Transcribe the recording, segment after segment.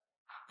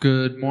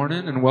Good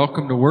morning and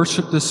welcome to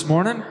worship this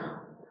morning.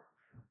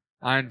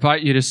 I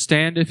invite you to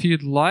stand if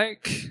you'd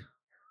like.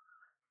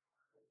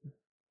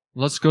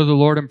 Let's go to the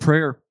Lord in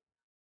prayer.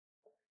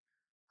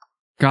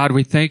 God,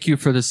 we thank you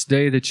for this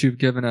day that you've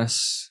given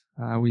us.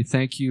 We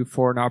thank you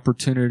for an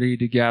opportunity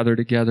to gather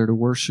together to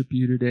worship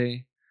you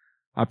today.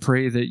 I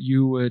pray that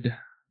you would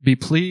be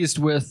pleased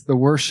with the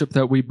worship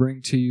that we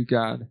bring to you,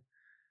 God.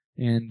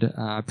 And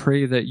I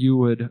pray that you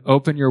would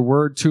open your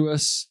word to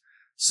us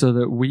so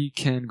that we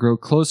can grow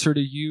closer to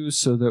you,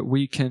 so that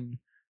we can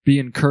be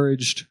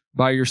encouraged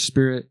by your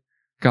Spirit.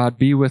 God,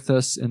 be with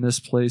us in this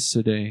place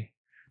today.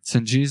 It's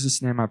in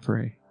Jesus' name I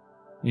pray.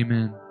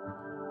 Amen.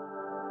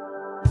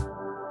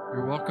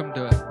 You're welcome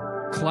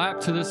to clap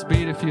to this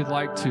beat if you'd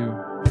like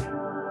to.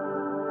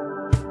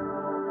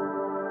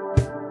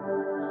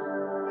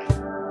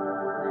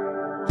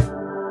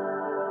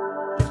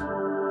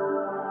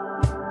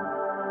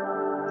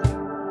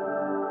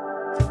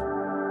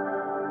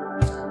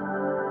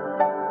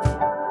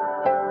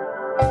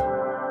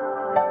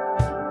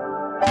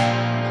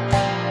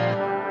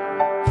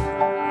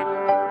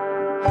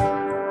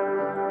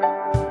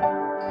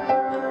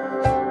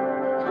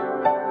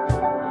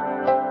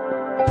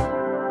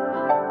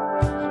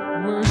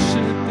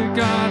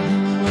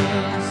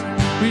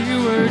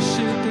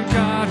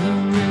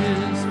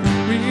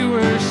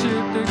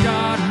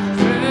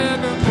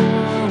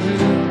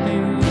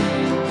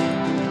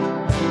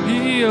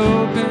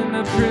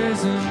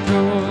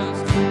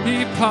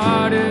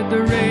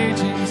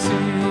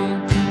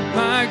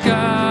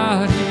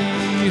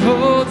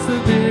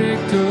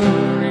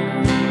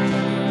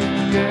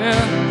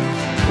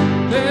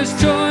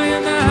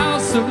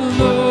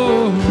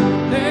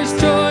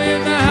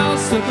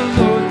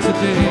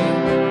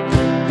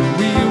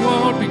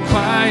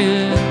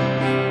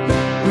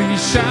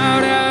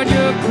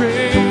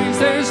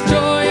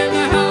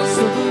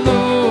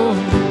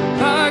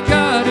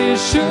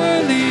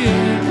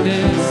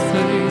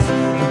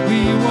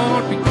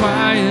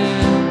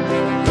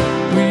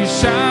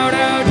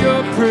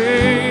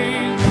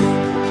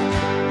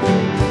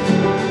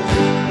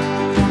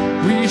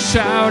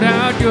 Shout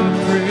out your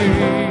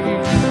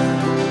praise.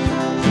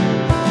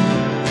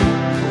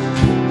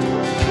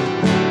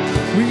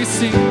 We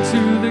sing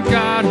to the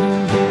God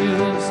who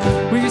heals.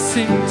 We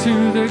sing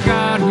to the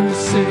God who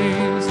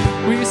saves.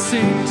 We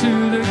sing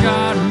to the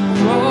God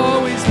who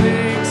always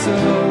makes a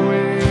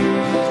way.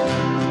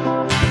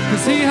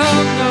 'Cause he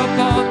hung up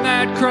on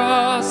that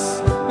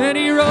cross, then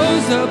he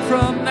rose up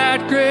from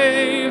that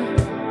grave.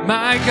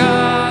 My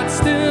God,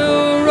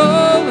 still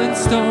rolling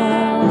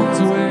stones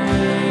away.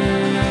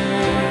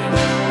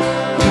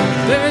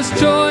 There's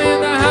joy in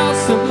the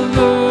house of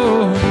the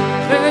Lord.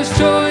 There's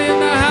joy in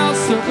the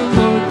house of the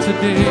Lord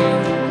today.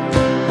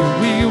 And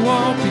we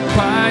won't be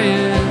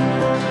quiet.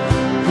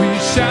 We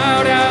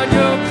shout out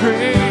your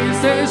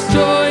praise. There's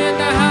joy in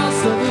the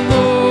house of the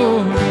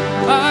Lord.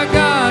 Our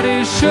God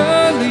is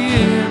surely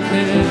in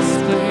this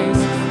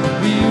place.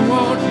 We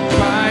won't be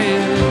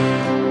quiet.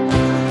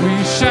 We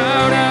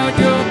shout out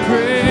your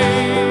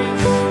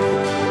praise.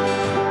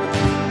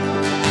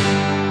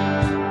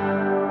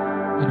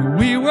 And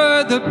we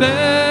were the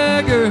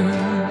beggars,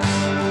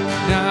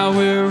 now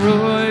we're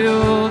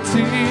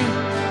royalty.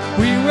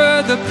 We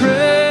were the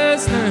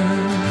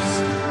prisoners,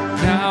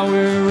 now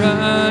we're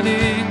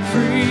running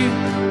free.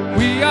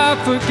 We are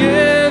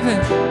forgiven,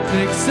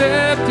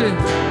 accepted,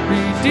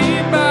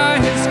 redeemed by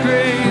his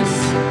grace.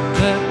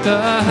 Let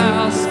the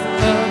house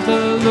of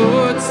the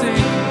Lord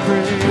sing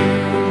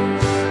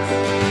praise.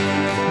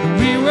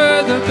 We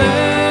were the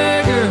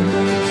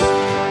beggars,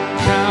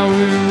 now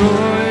we're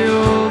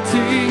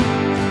royalty.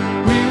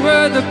 We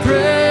were the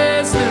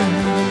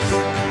prisoners,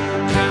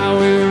 now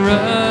we're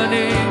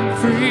running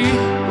free.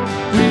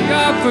 We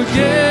are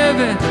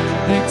forgiven,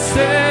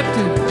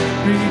 accepted,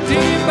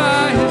 redeemed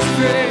by his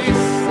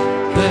grace.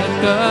 Let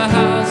the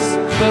house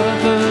of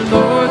the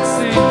Lord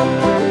sing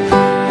praise.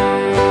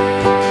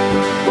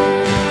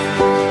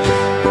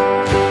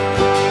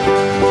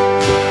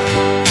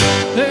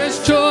 There's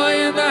joy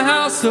in the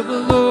house of the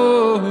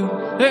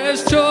Lord.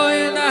 There's joy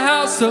in the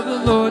house of the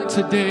Lord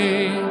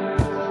today.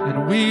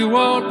 And we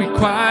won't be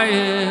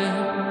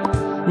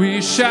quiet.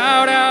 We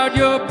shout out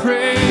your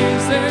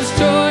praise. There's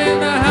joy in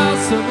the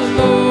house of the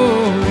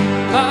Lord.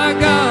 Our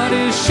God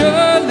is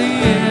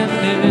surely in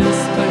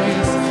this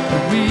place.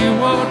 And we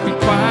won't be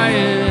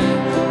quiet.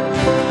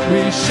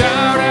 We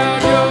shout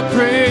out your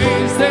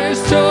praise.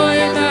 There's joy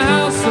in the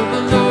house of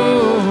the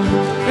Lord.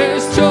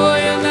 There's joy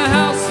in the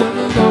house of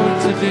the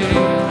Lord today.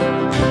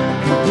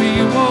 And we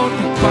won't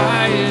be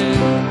quiet.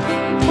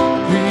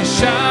 We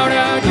shout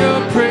out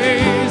your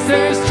praise.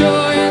 There's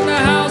joy in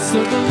the house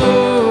of the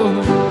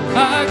Lord.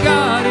 Our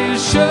God is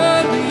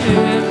surely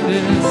in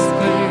this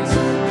place.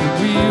 And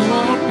we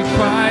won't be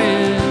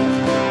quiet.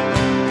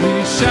 We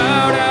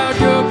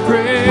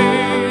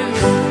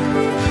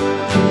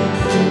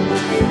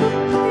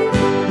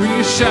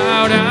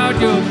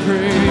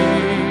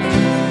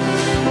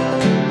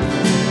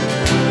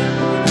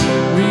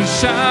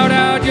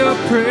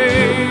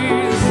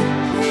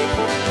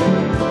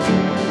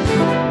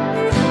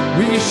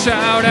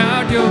shout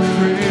out your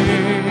praise.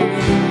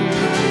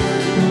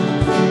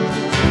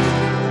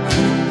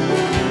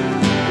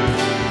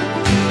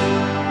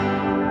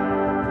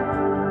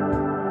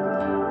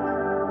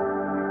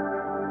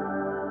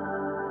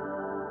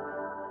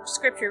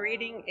 Scripture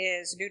reading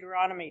is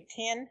Deuteronomy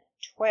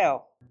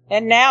 10:12.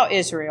 And now,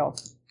 Israel,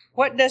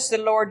 what does the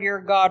Lord your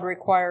God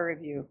require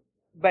of you,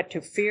 but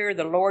to fear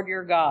the Lord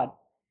your God,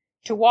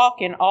 to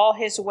walk in all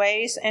his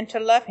ways and to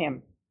love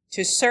him,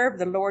 to serve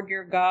the Lord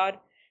your God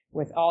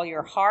with all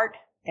your heart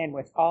and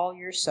with all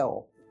your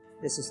soul.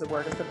 This is the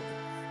word of the Lord.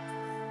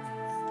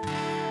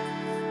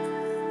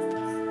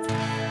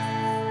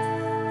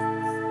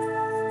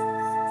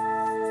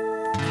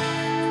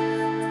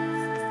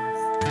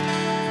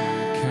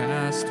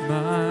 Cast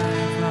my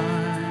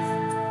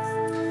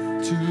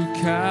mind to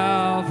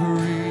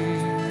Calvary,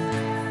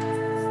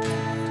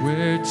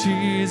 where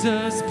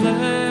Jesus bled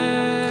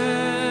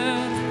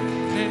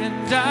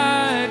and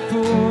died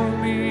for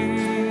me.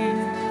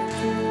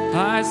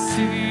 I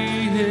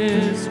see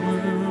his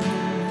wounds,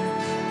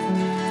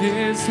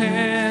 his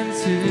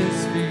hands,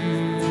 his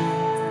feet,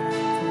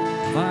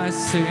 my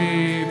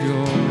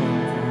Savior.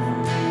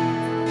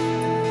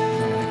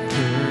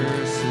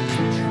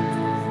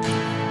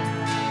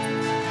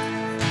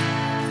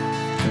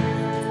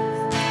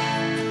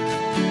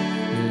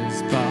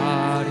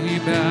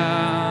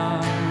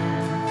 Bound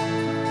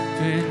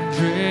and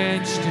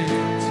drenched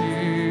in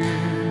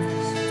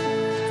tears,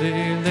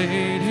 they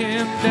laid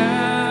him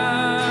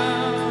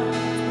down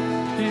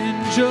in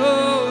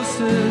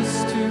Joseph's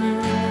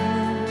tomb,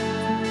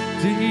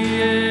 the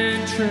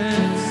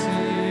entrance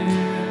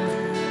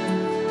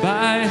sealed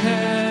by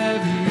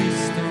heavy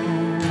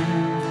stone,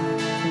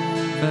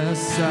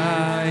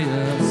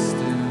 Messiah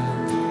still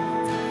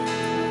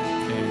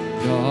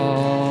and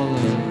all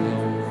alone.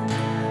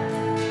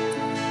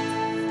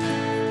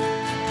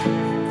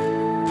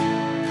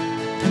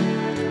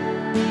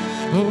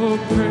 Oh,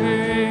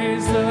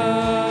 praise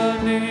the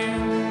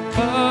name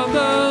of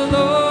the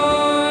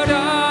Lord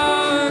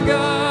our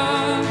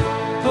God.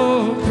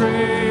 Oh,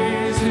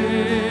 praise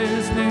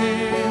his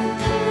name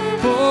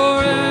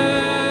forevermore.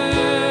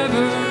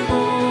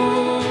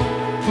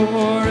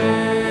 For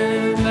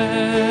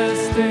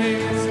endless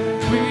days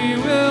we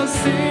will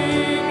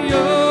sing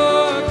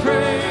your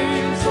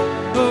praise.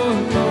 Oh,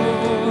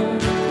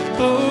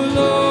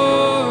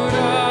 Lord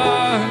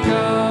our God.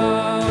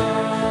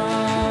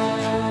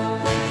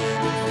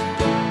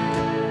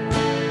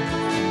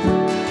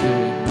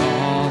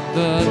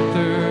 The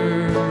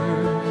third,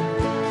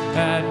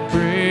 at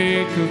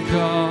break of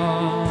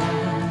dawn,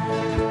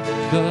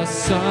 the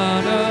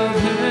Son of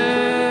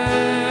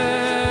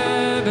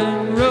Heaven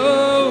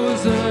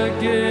rose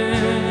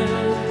again.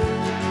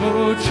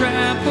 Oh,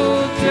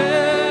 trampled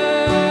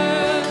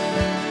death,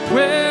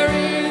 where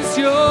is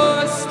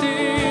your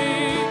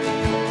sting?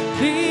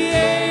 The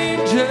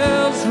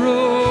angels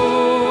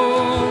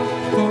roar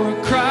for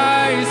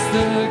Christ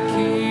the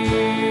King.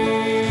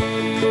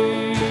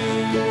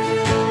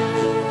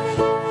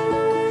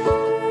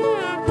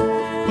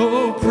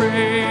 Oh,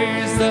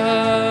 praise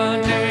the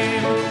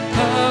name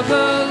of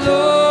the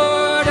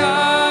Lord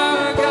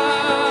our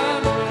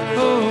God.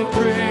 Oh,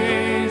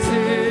 praise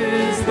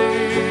his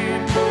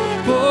name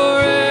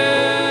forevermore.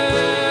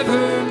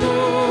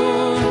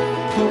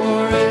 For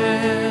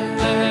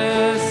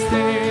endless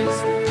days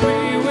we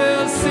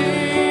will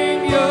sing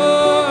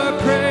your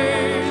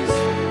praise.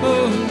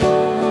 Oh,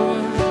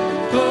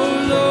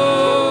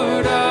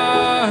 Lord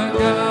our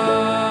God.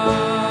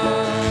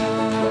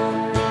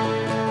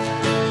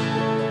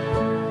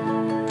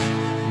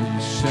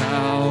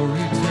 Shall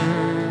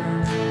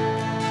return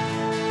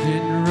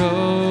in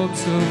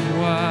robes of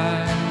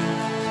white.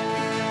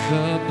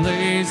 The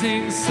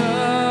blazing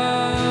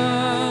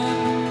sun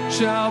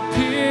shall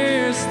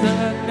pierce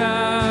the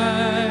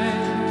night,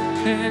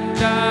 and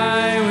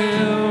I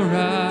will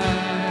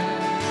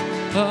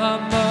rise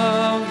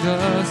among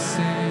the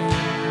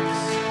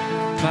saints,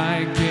 my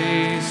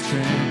gaze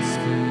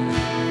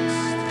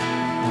transfixed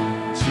on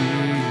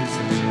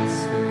Jesus'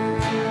 face.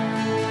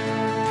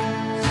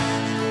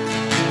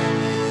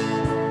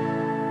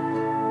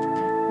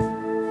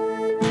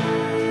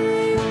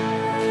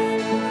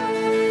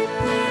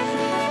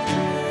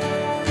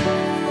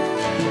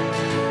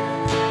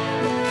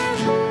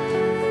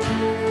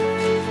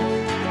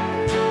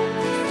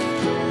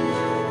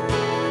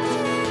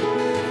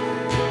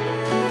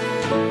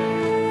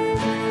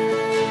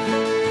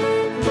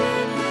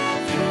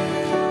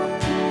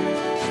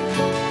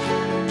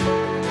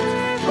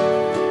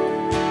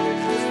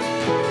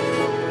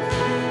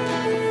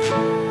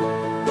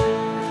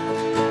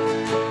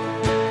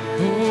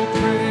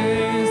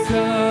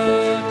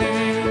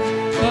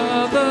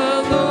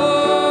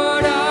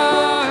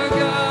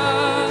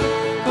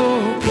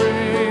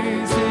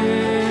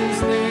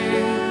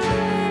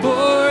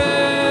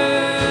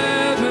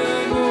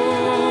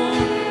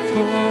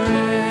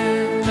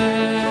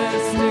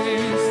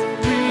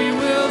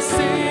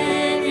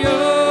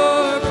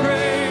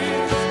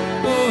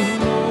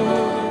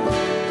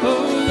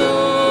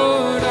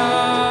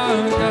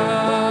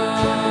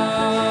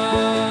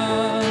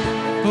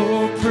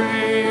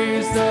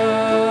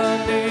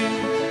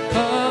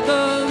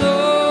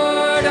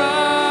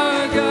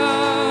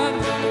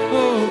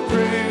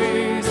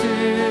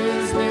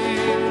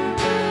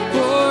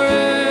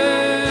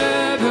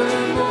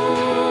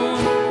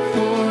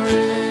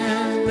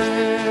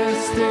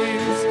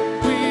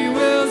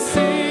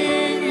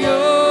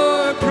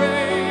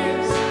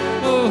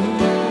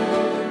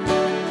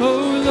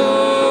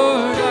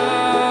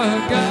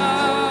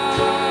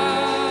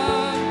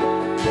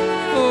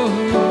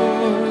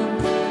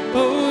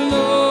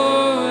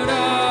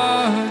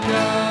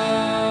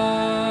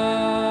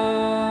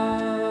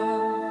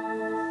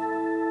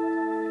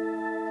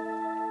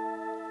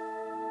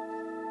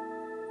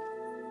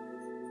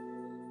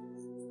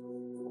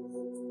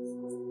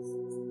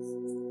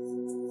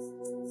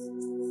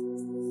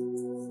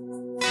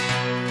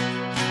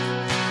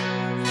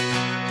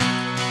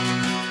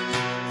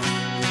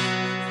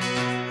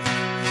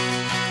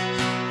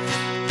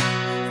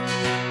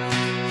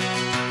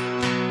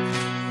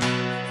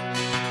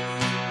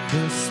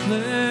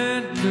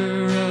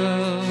 splendor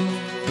of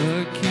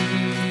the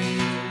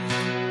King,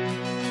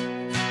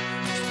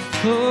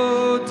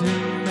 clothed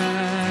in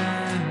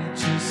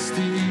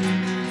majesty.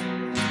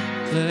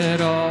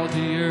 Let all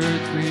the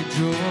earth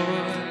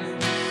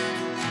rejoice,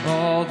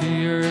 all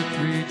the earth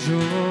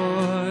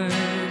rejoice.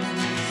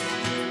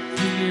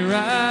 He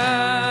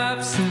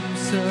wraps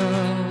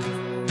himself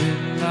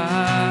in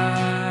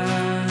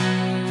light,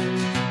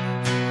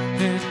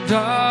 and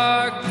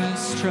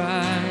darkness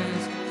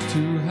tries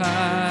to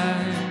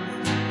hide,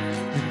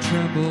 and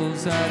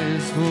trembles at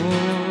his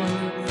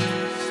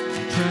voice,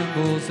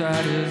 trembles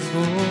at his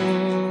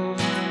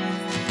voice.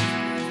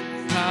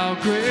 How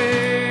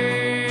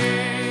great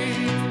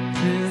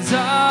is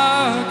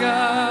our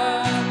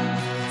God?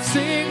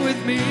 Sing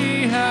with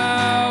me,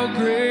 how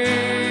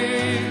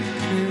great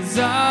is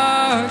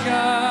our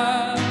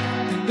God,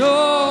 and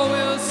oh,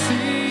 we'll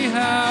see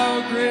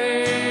how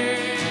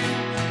great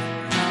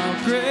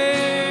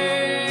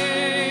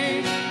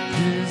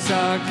is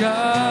our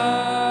God.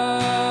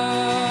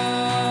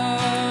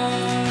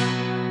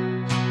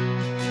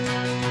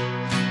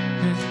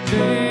 And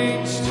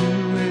age to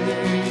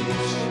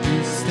age he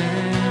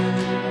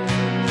stands,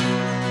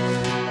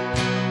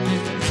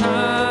 and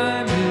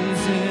time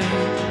is in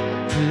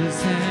his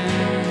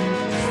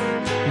hands,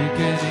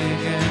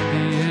 beginning and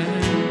the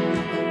end,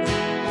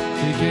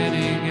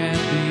 beginning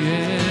and the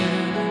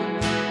end.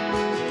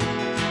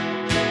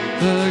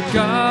 The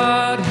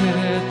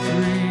Godhead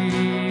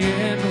three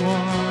in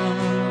one,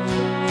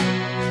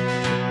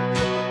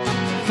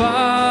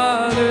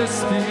 Father,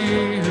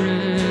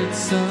 Spirit,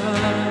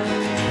 Son,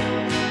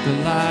 the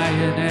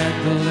Lion and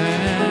the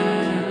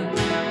Lamb,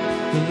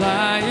 the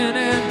Lion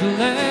and the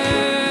Lamb.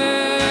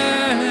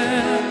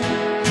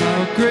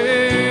 How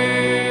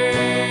great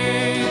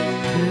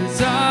is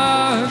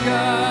our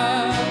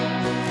God?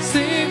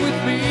 Sing with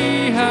me,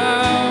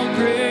 how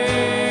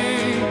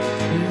great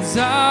is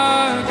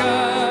our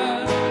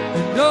God,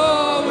 and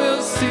oh,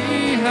 we'll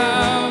see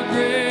how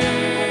great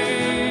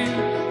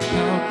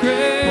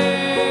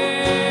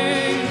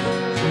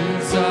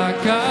is our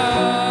God.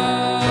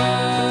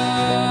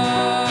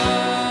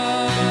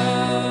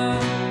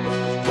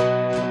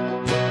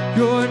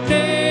 Your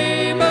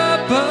name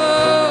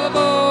above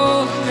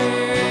all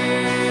names,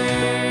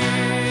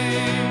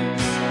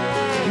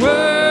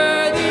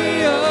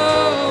 worthy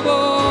of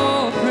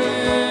all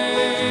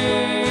praise.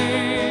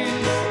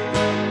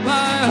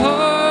 My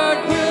heart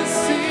will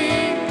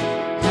sing,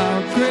 how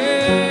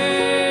great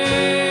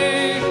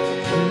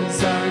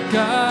is our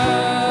God.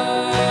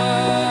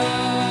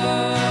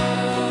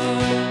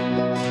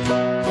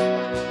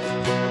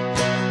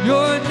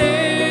 Your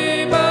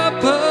name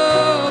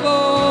above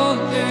all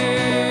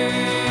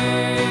names,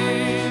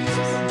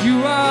 you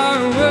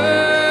are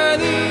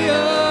worthy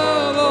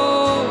of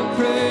all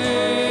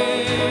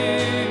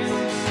praise.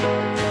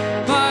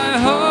 My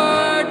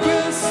heart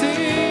will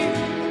sing,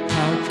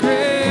 how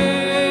great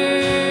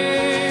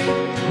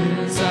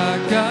is our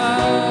God.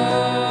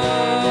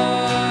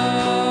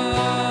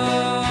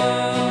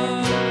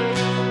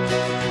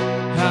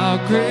 How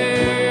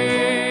great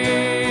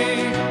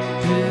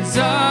is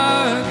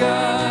our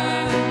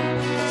God?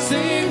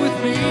 Sing with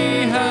me,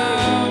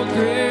 how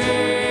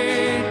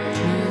great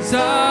is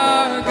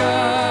our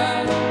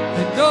God,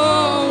 and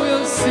oh,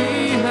 we'll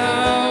see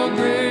how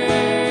great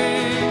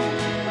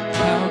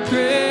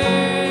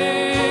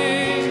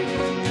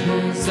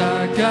is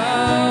our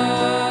God.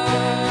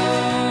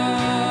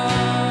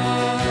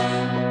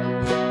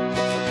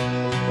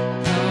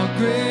 How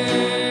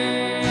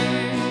great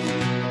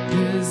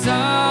is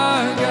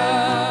our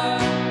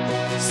God?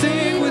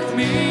 Sing with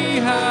me,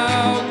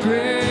 how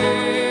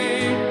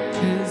great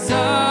is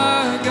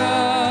our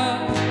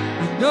God,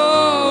 and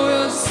oh,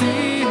 we'll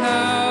see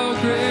how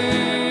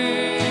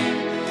great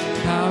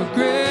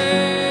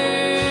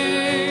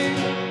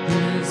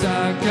is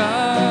our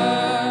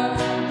God.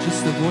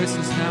 Just the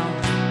voices now.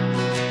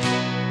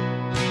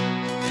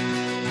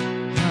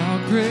 How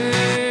great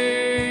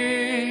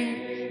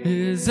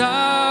is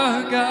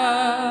our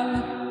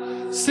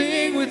God?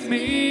 Sing with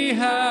me,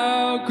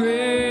 how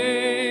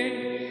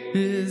great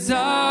is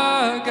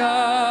our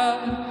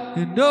God,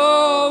 and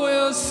oh,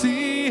 we'll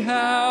see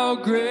how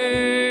great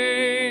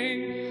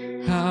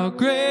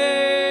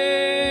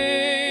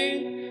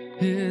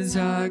is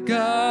our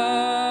God.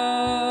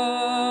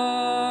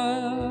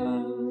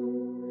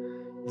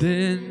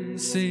 Then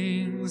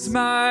sings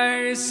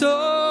my soul,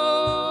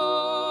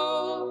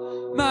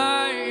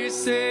 my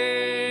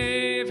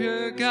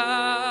Savior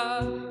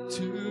God,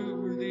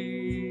 to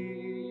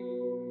thee.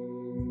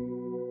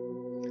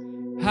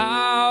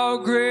 How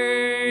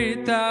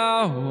great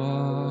thou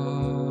art,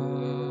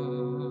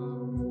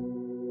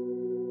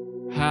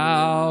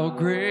 how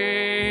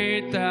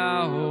great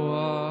thou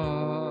art.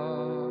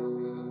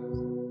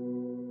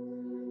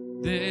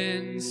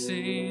 Then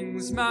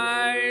sings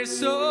my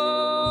soul,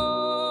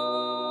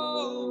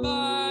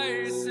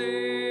 my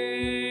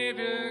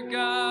Savior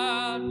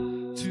God,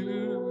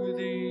 to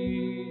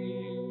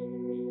thee.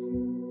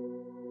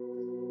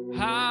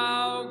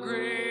 How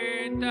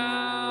great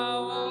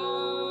thou art.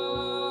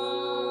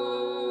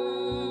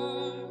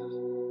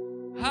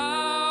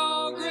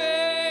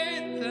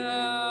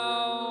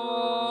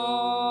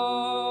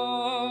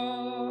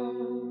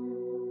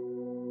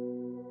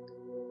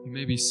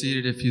 be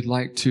seated if you'd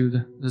like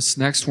to. This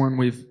next one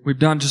we've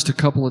done just a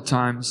couple of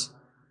times,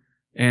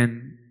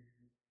 and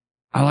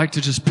I like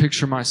to just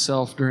picture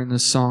myself during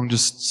this song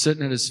just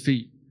sitting at His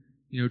feet,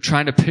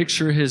 trying to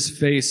picture His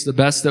face the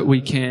best that we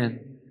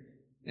can,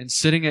 and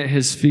sitting at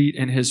His feet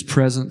in His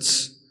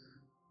presence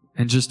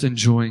and just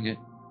enjoying it.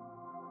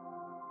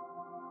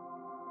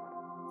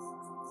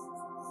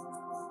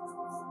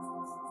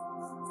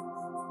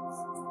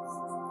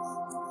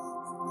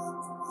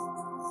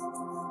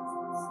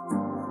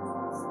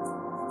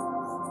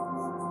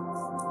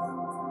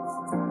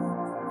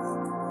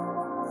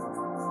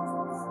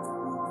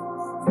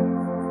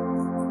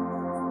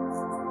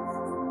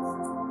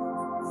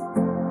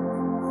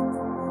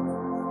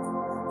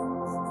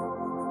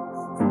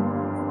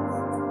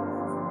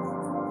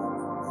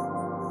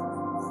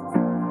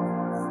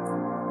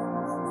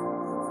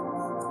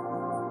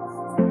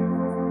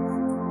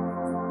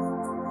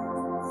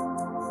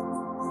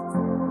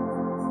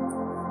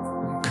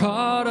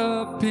 Caught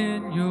up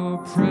in your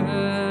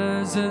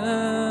presence,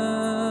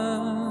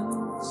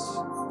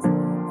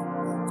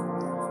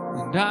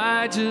 and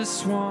I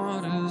just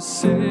want to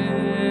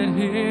sit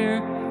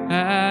here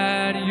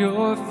at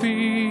your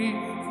feet.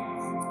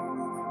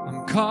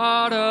 I'm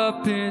caught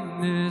up in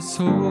this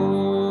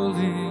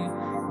holy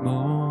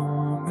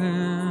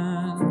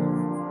moment.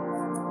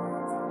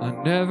 I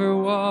never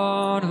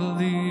want to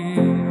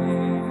leave.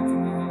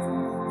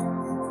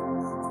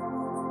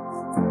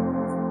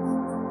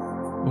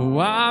 Oh,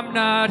 I'm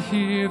not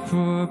here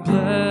for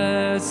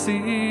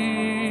blessings.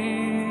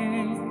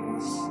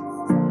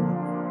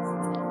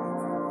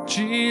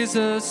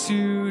 Jesus,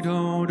 you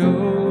don't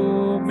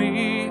owe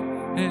me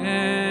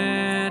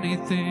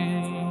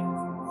anything.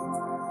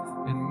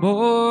 And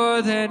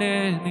more than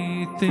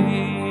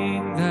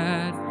anything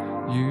that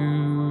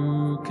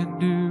you can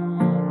do,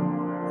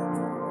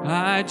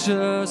 I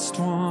just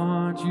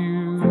want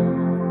you.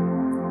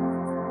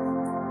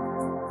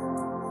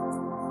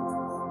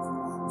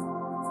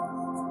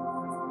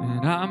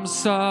 And I'm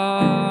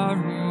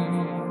sorry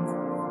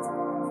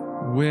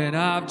when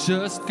I've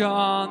just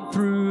gone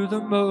through the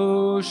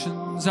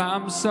motions.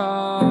 I'm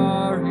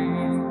sorry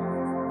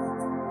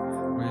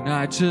when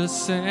I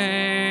just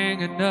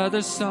sang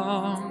another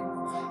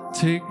song.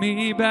 Take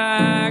me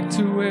back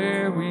to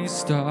where we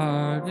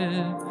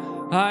started.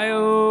 I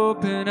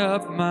open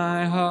up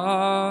my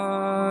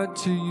heart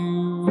to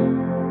you.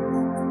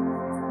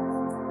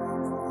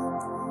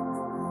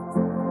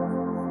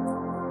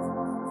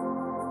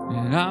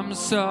 And I'm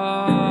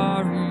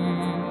sorry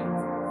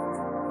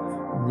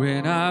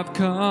when I've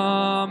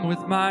come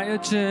with my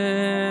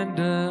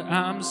agenda.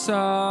 I'm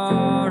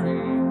sorry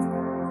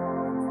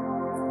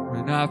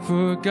when I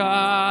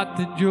forgot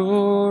that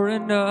you're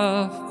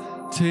enough.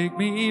 Take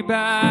me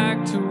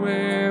back to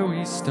where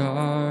we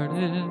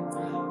started.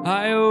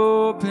 I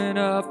open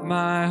up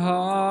my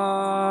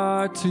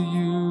heart to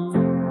you.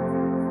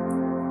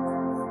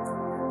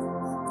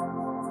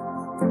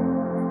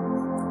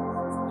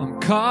 I'm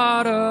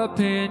caught up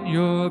in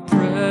your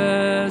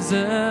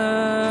presence,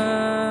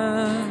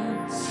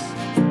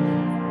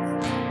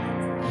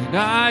 and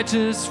I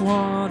just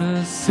want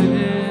to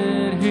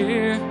sit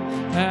here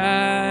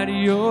at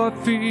your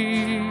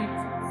feet.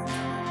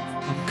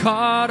 I'm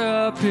caught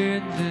up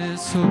in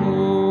this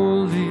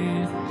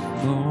holy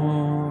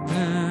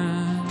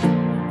moment.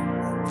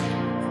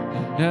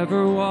 I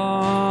never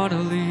want to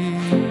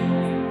leave.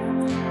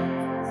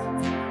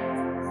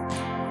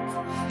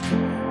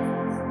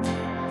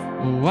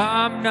 Oh,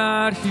 I'm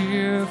not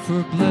here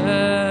for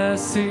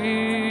blessings.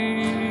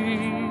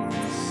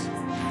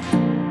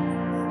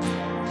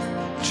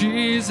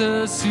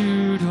 Jesus,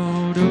 you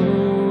don't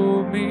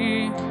owe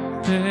me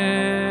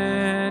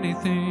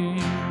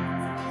anything.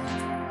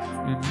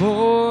 And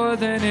more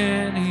than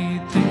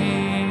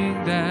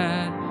anything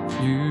that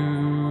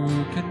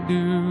you can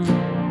do,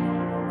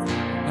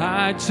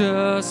 I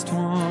just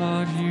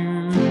want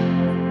you.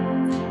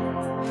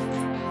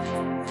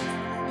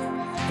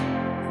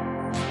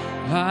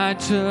 I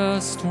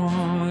just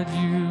want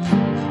you,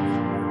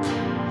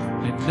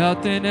 and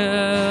nothing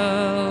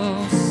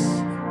else,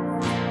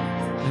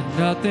 and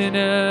nothing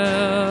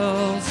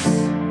else,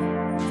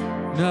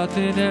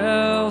 nothing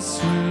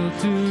else will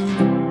do.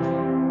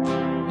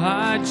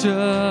 I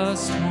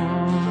just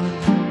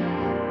want you,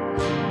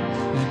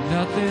 and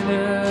nothing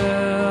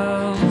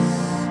else,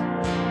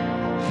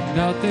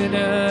 nothing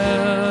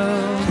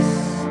else,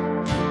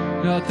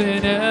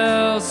 nothing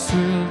else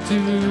will do.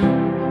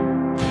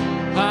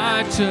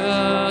 I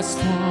just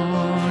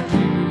want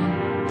you,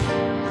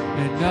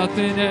 and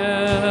nothing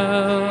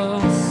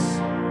else,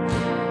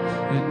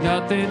 and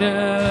nothing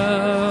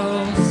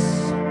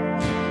else,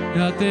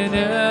 nothing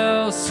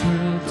else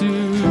will do.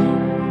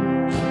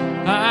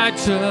 I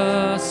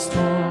just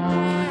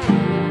want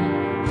you,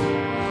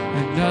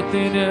 and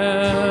nothing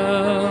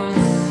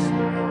else,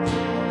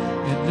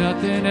 and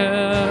nothing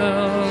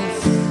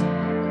else,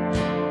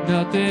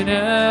 nothing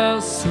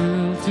else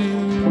will do.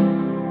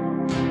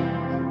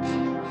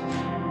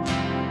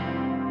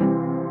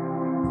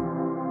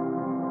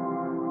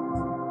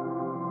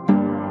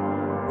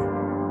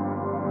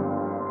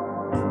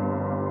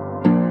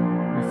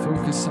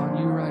 focus on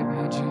you right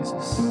now,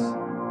 Jesus. We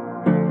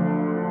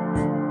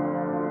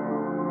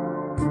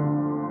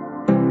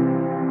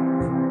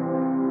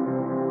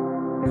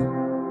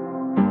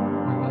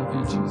love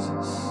you,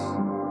 Jesus.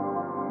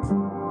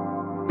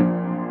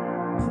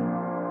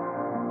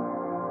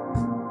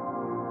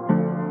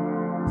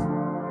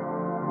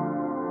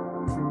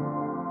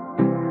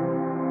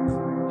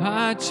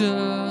 I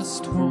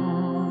just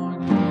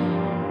want you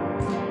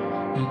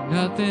and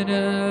nothing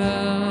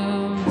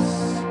else,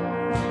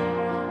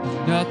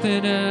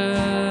 nothing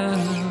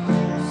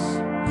else,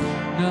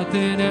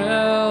 nothing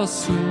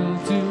else will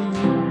do.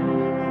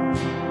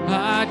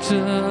 I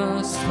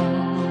just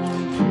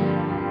want you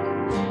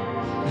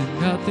and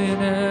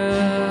nothing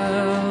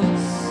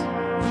else,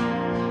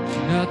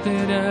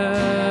 nothing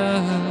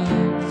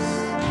else,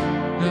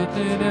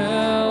 nothing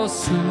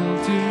else will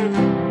do.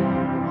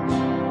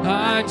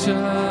 I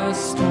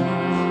just want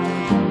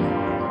you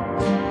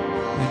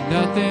and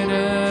nothing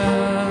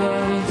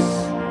else,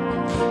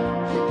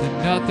 and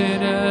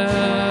nothing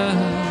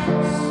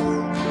else,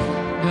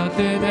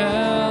 nothing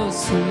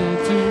else will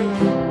do.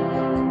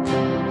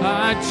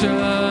 I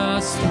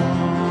just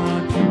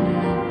want you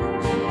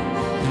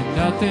and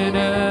nothing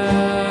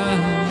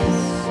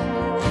else,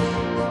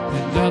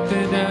 and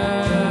nothing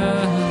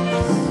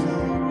else,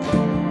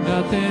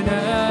 nothing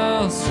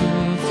else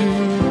will do.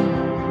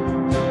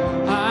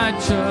 I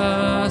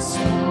just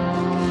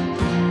want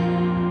you.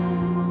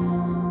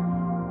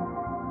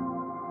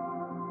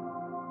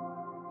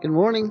 Good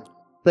morning.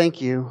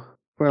 Thank you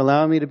for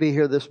allowing me to be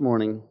here this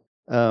morning.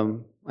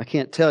 I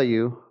can't tell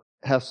you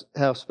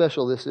how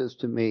special this is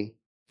to me.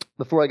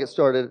 Before I get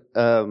started,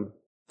 I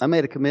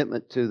made a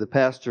commitment to the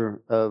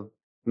pastor of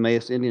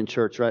Emmaus Indian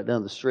Church right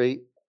down the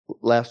street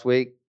last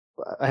week.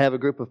 I have a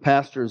group of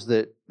pastors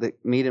that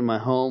meet in my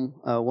home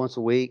once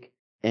a week,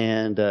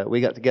 and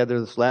we got together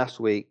this last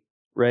week.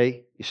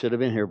 Ray, you should have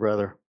been here,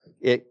 brother.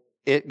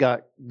 It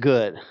got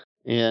good,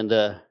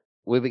 and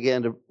we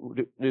began to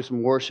do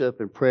some worship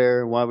and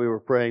prayer. And while we were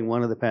praying,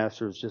 one of the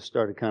pastors just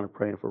started kind of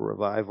praying for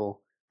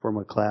revival for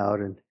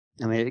McLeod, and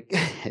I mean,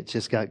 it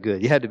just got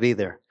good. You had to be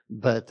there.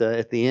 But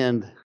at the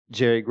end,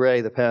 Jerry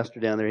Gray, the pastor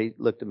down there, he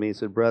looked at me and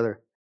said, "Brother,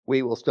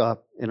 we will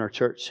stop in our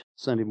church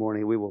Sunday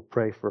morning. We will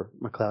pray for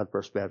McLeod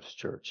First Baptist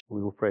Church.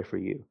 We will pray for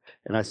you."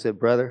 And I said,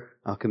 "Brother,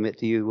 I'll commit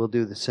to you. We'll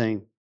do the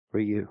same for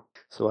you."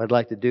 So I'd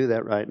like to do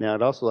that right now.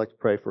 I'd also like to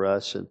pray for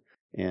us,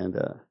 and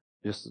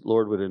just the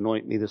Lord would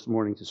anoint me this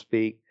morning to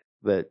speak.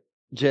 But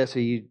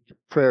Jesse, you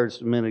prayer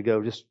just a minute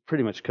ago just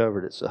pretty much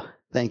covered it. So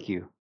thank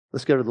you.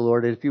 Let's go to the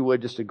Lord. And if you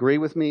would just agree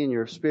with me in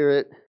your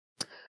spirit.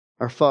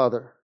 Our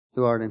Father,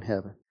 who art in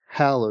heaven,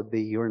 hallowed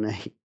be your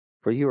name.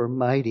 For you are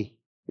mighty,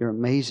 you're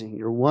amazing,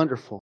 you're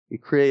wonderful. You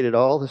created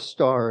all the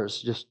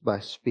stars just by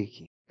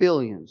speaking.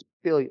 Billions,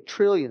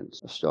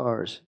 trillions of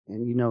stars.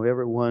 And you know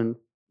every one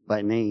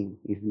by name.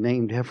 You've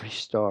named every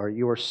star.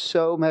 You are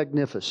so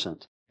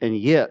magnificent. And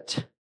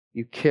yet,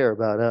 you care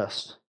about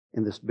us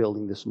in this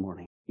building this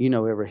morning. You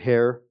know every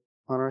hair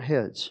on our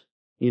heads.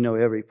 You know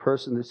every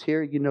person that's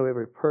here. You know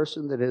every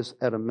person that is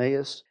at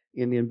Emmaus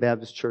Indian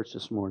Baptist Church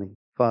this morning.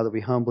 Father, we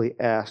humbly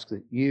ask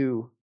that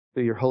you,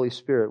 through your Holy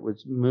Spirit,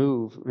 would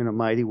move in a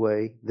mighty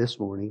way this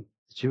morning,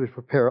 that you would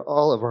prepare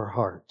all of our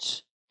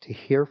hearts to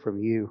hear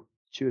from you,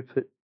 that you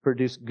would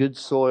produce good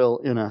soil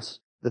in us,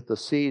 that the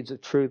seeds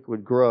of truth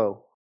would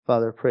grow.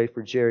 Father, I pray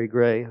for Jerry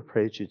Gray. I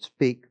pray that you'd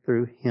speak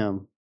through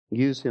him.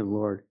 Use him,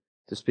 Lord,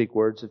 to speak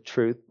words of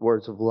truth,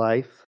 words of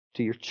life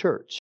to your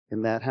church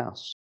in that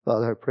house.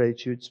 Father, I pray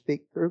that you'd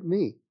speak through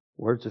me,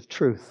 words of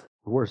truth,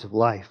 words of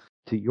life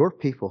to your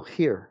people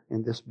here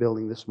in this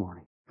building this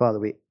morning. Father,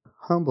 we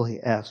humbly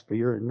ask for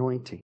your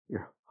anointing,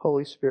 your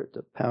Holy Spirit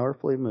to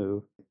powerfully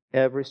move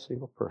every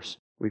single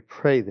person. We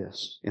pray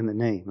this in the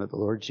name of the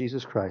Lord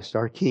Jesus Christ,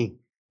 our King,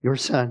 your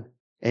Son.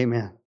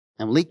 Amen.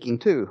 I'm leaking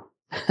too.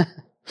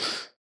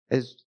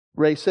 As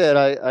Ray said,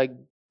 I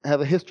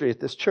have a history at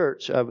this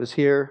church. I was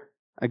here.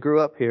 I grew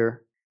up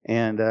here.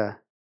 And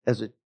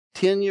as a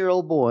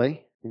 10-year-old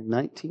boy in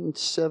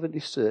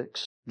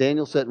 1976,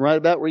 Daniel sitting right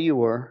about where you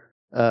were.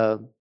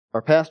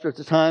 Our pastor at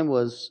the time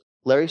was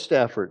Larry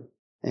Stafford.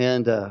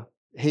 And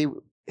he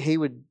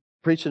would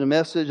preach in a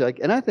message.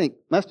 And I think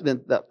must have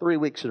been about 3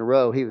 weeks in a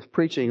row he was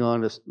preaching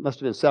on this, must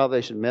have been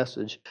salvation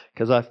message,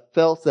 because I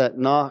felt that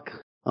knock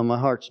on my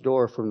heart's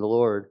door from the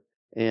Lord.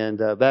 And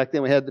back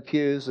then we had the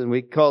pews, and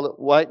we called it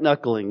white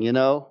knuckling, you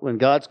know, when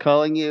God's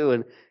calling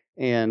you.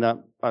 And I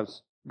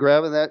was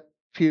grabbing that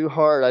pew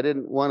hard.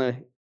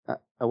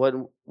 I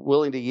wasn't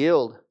willing to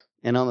yield.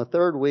 And on the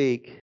third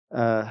week,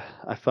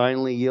 I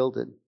finally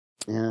yielded.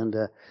 And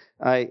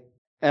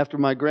after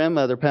my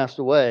grandmother passed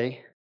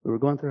away, we were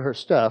going through her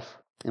stuff,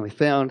 and we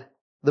found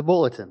the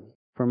bulletin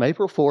from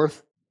April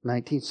 4th,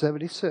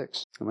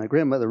 1976. And my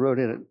grandmother wrote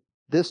in it,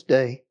 "This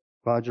day,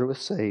 Roger was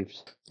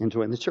saved and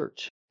joined the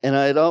church." And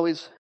I had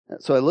always,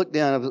 so I looked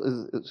down, it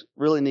was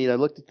really neat. I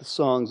looked at the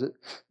songs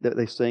that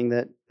they sang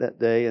that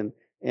day, and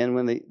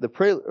when the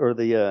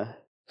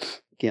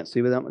can't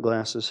see without my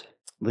glasses,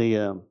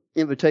 the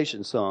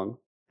invitation song,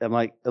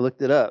 I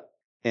looked it up,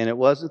 And it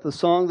wasn't the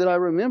song that I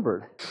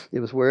remembered. It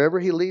was Wherever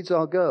He Leads,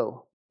 I'll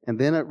Go. And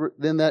then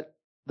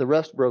the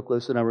rust broke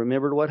loose, and I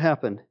remembered what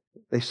happened.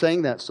 They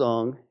sang that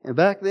song, and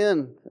back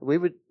then they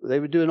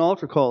would do an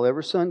altar call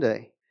every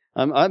Sunday.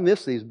 I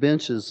miss these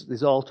benches,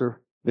 these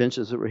altar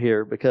benches that were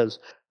here, because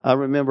I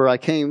remember I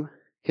came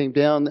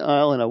down the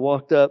aisle and I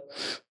walked up,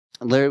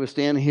 and Larry was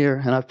standing here,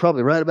 and I was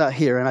probably right about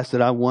here, and I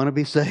said, I want to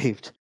be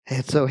saved.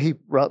 And so he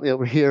brought me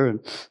over here, and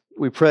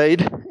we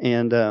prayed,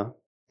 and I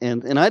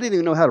didn't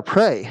even know how to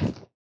pray,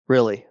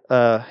 really.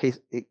 He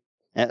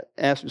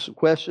asked me some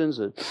questions,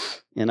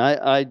 and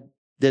I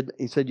did.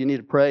 He said, you need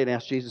to pray and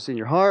ask Jesus in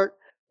your heart,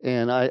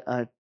 and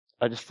I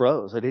just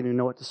froze. I didn't even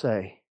know what to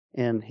say.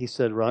 And he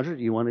said, Roger,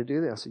 do you want to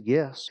do that? I said,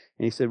 yes.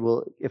 And he said,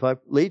 well, if I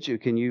lead you,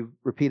 can you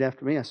repeat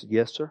after me? I said,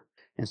 yes, sir.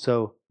 And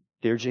so,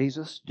 dear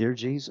Jesus,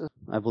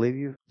 I believe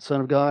you,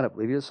 Son of God. I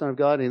believe you're the Son of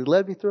God. And he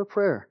led me through a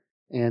prayer.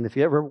 And if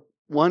you ever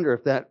wonder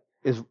if that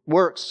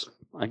works,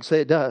 I can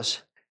say it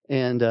does.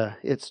 And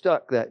it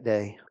stuck that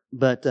day.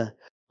 But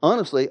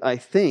honestly, I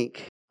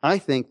think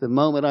the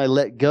moment I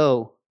let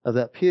go of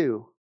that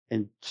pew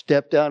and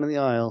stepped out in the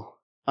aisle,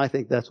 I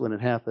think that's when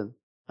it happened.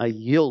 I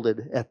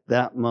yielded at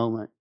that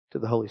moment to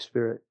the Holy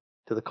Spirit,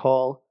 to the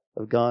call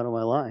of God on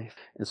my life.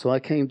 And so I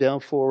came down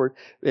forward.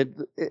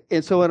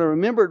 And so when I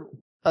remembered,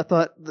 I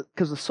thought,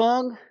 because the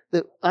song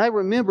that I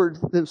remembered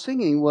them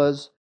singing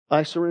was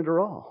I Surrender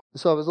All.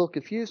 So I was a little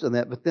confused on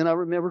that, but then I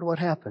remembered what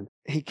happened.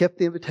 He kept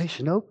the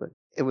invitation open.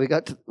 And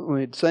when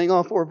we sang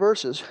all 4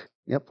 verses,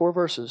 4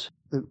 verses,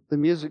 the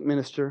music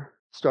minister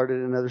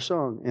started another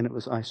song, and it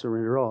was I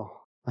Surrender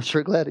All. I'm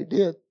sure glad he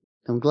did.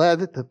 I'm glad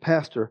that the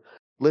pastor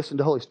listened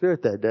to Holy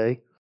Spirit that day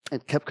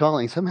and kept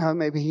calling. Somehow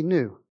maybe he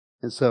knew.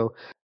 And so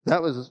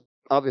that was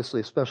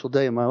obviously a special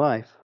day in my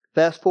life.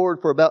 Fast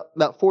forward for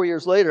about 4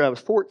 years later, I was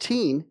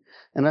 14,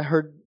 and I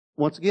heard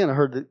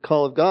the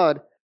call of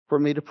God for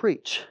me to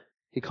preach.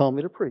 He called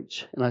me to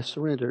preach, and I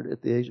surrendered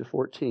at the age of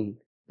 14.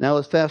 Now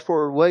let's fast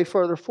forward way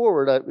farther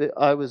forward.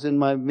 I was in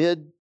my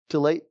mid to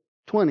late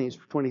 20s,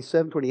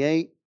 27,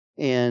 28,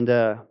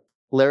 and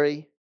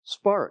Larry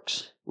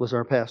Sparks was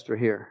our pastor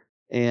here.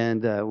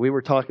 And we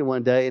were talking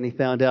one day, and he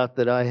found out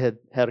that I had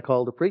a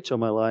call to preach on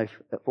my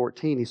life at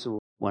 14. He said, well,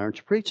 why aren't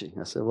you preaching?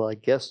 I said, well, I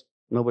guess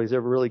nobody's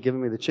ever really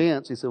given me the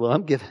chance. He said, well,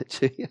 I'm giving it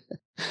to you.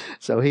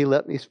 So he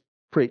let me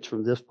preach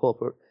from this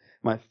pulpit.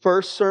 My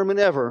first sermon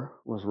ever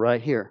was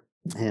right here.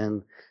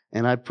 And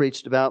I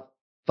preached about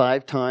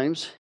 5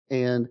 times.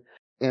 And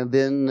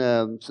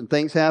then some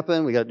things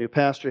happened. We got a new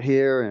pastor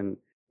here, and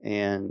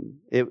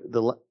it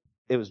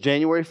was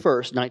January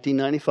 1st,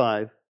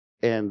 1995.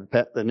 And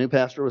the new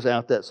pastor was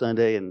out that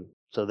Sunday, and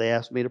so they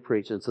asked me to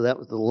preach. And so that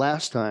was the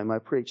last time I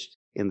preached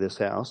in this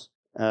house.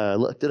 I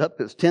looked it up.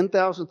 It was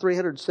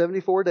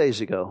 10,374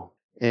 days ago.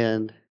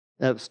 And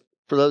that was,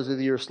 for those of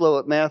you who are slow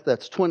at math,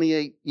 that's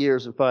 28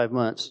 years and 5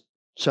 months,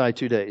 shy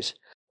 2 days.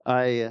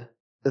 It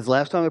was the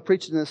last time I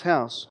preached in this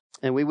house.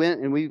 And we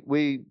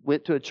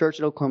went to a church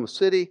in Oklahoma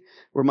City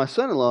where my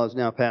son-in-law is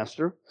now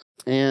pastor.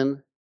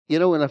 And,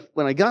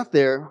 when I got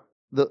there,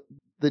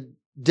 the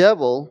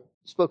devil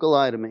spoke a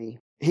lie to me.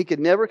 He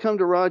could never come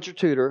to Roger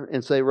Tudor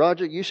and say,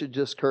 Roger, you should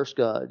just curse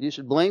God. You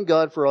should blame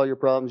God for all your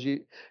problems.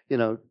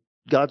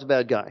 God's a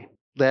bad guy.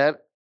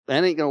 That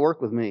ain't going to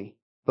work with me.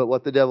 But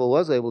what the devil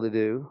was able to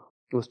do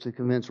was to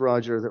convince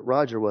Roger that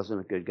Roger wasn't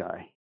a good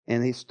guy.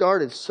 And he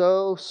started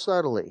so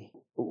subtly.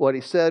 What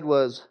he said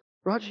was,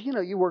 Roger,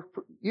 you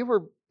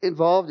were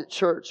involved at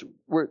church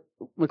where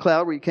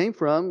McLeod, where you came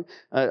from.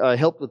 I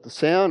helped with the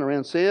sound,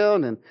 around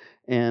sound,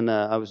 and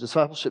I was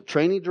discipleship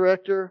training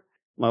director.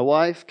 My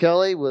wife,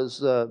 Kelly,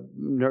 was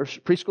nurse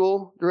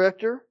preschool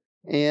director,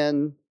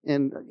 and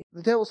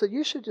the devil said,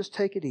 you should just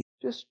take it easy.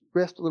 Just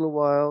rest a little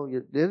while.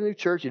 You're in a new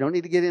church. You don't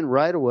need to get in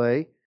right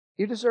away.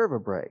 You deserve a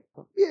break.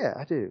 Yeah,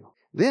 I do.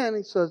 Then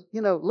he says,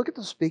 look at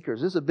the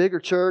speakers. This is a bigger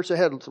church. They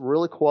had some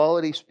really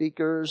quality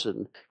speakers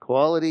and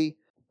quality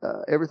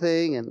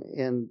everything.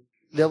 And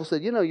the devil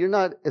said, you're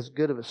not as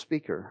good of a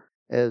speaker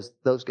as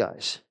those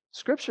guys.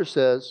 Scripture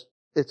says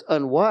it's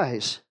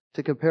unwise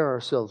to compare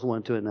ourselves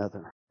one to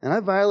another. And I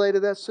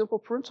violated that simple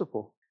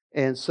principle.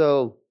 And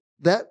so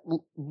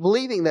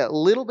believing that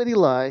little bitty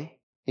lie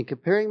and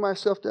comparing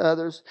myself to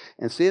others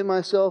and seeing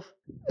myself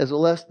as a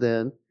less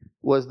than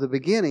was the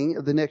beginning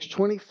of the next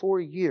 24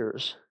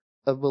 years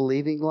of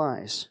believing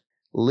lies.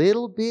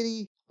 Little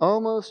bitty,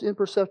 almost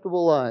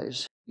imperceptible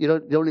lies. You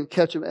don't even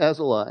catch them as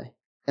a lie.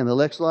 And the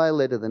next lie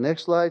led to the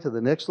next lie, to the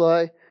next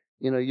lie.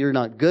 You're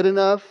not good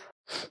enough.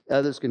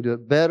 Others can do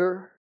it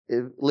better.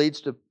 It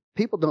leads to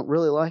people don't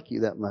really like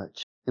you that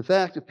much. In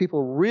fact, if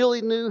people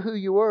really knew who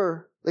you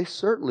were, they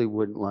certainly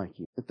wouldn't like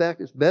you. In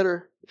fact, it's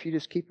better if you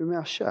just keep your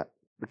mouth shut.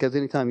 Because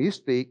anytime you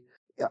speak,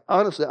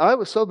 honestly, I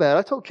was so bad.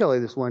 I told Kelly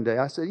this one day.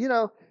 I said,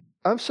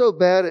 I'm so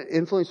bad at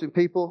influencing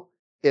people.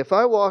 If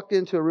I walked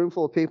into a room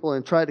full of people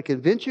and tried to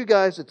convince you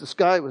guys that the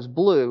sky was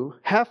blue,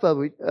 half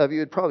of you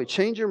would probably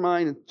change your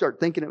mind and start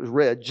thinking it was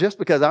red just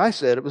because I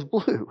said it was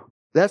blue.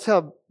 That's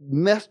how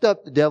messed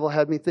up the devil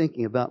had me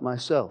thinking about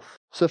myself.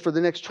 So for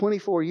the next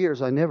 24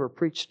 years, I never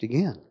preached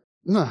again.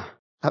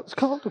 I was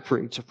called to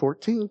preach at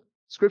 14.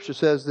 Scripture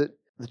says that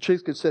the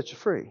truth could set you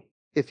free.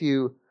 If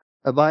you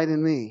abide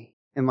in me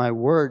and my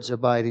words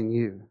abide in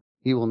you,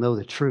 you will know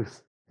the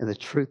truth, and the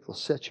truth will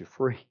set you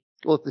free.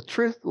 Well, if the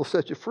truth will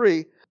set you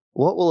free,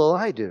 what will a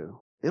lie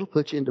do? It'll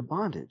put you into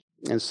bondage.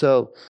 And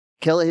so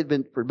Kelly had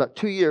been for about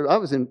 2 years. I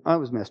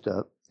was messed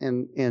up,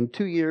 and in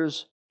 2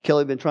 years,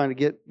 Kelly had been trying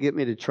to get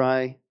me to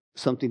try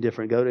something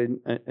different, go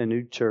to a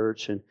new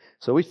church, and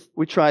so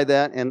we tried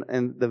that.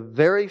 And the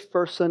very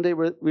first Sunday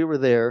we were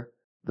there,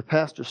 the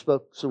pastor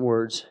spoke some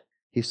words.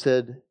 He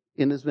said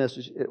in his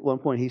message at one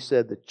point, he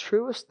said, "The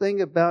truest thing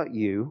about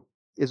you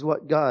is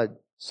what God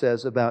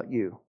says about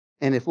you.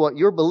 And if what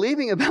you're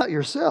believing about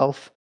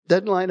yourself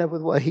doesn't line up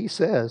with what He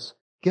says,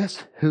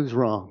 guess who's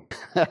wrong?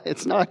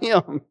 It's not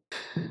Him."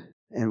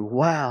 And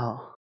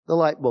wow, the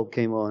light bulb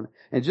came on.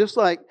 And just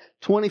like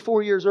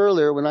 24 years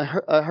earlier, when I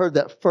heard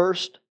that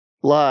first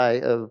lie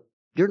of,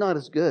 "You're not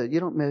as good, you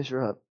don't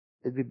measure up,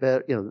 it'd be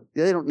better,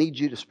 they don't need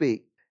you to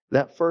speak."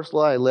 That first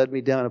lie led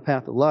me down a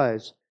path of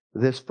lies.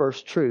 This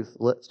first truth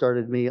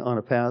started me on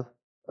a path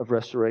of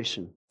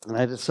restoration. And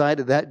I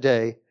decided that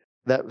day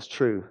that was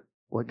true.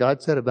 What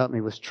God said about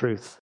me was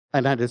truth.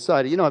 And I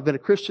decided, I've been a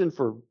Christian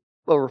for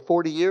over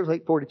 40 years,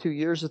 like 42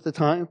 years at the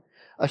time.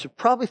 I should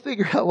probably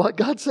figure out what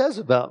God says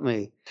about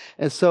me.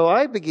 And so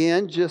I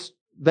began just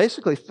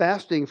basically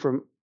fasting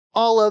from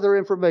all other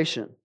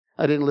information.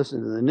 I didn't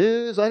listen to the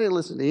news. I didn't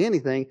listen to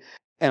anything.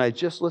 And I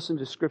just listened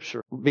to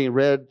Scripture being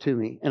read to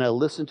me. And I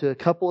listened to a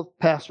couple of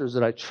pastors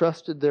that I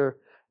trusted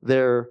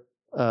their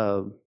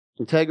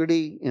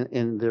integrity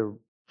in their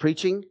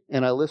preaching.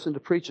 And I listened to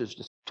preachers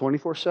just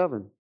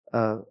 24/7.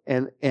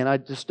 And I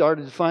just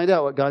started to find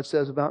out what God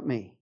says about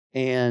me.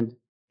 And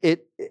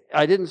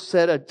I didn't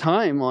set a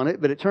time on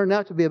it, but it turned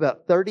out to be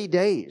about 30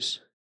 days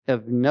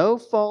of no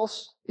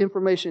false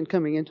information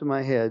coming into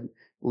my head,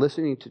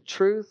 listening to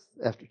truth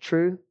after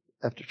truth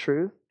after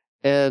truth.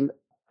 And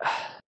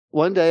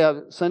one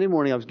day, Sunday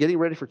morning, I was getting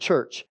ready for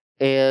church,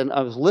 and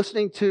I was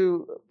listening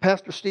to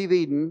Pastor Steve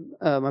Eden,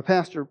 my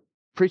pastor,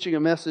 preaching a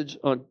message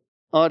on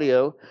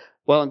audio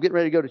while I'm getting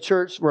ready to go to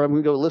church, where I'm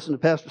going to go listen to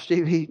Pastor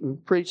Steve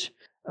Eden preach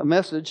a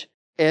message.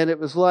 And it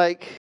was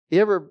like,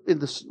 you ever in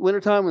the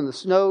wintertime when the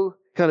snow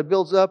kind of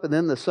builds up and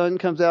then the sun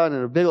comes out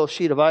and a big old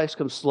sheet of ice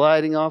comes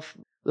sliding off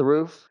the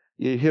roof?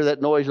 You hear that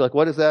noise, you're like,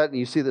 what is that? And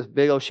you see this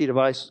big old sheet of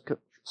ice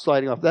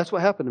sliding off. That's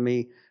what happened to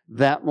me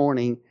that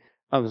morning.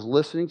 I was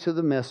listening to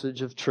the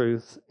message of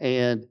truth,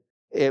 and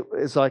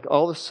it's like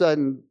all of a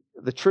sudden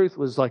the truth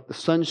was like the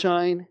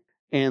sunshine,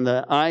 and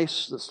the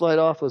ice that slid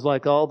off was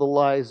like all the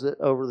lies that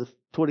over the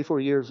 24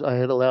 years I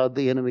had allowed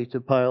the enemy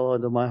to pile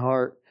onto my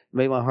heart,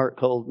 made my heart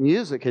cold.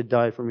 Music had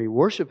died for me.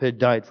 Worship had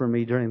died for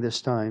me during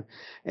this time.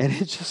 And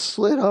it just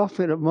slid off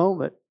in a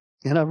moment.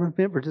 And I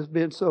remember just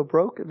being so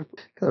broken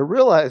because I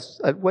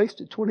realized I'd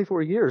wasted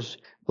 24 years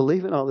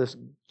believing all this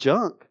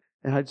junk.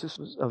 And I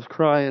was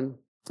crying.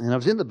 And I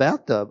was in the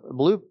bathtub, a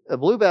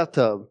blue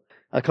bathtub.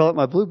 I call it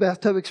my blue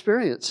bathtub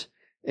experience.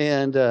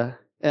 And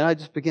I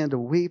just began to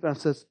weep. And I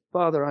said,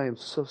 "Father, I am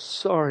so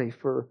sorry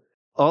for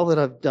all that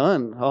I've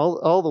done,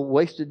 all the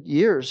wasted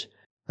years."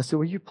 I said,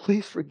 "Will you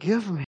please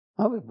forgive me?"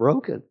 I was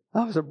broken.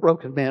 I was a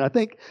broken man. I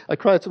think I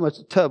cried so much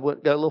the tub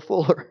got a little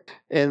fuller.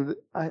 And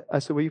I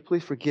said, "Will you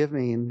please forgive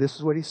me?" And this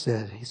is what he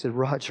said. He said,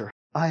 "Roger,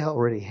 I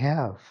already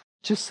have.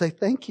 Just say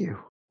thank you."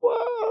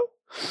 Whoa.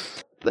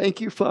 Thank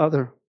you,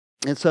 Father.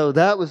 And so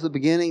that was the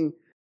beginning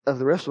of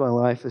the rest of my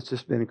life. It's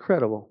just been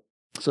incredible.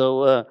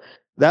 So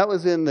that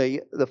was in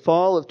the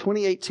fall of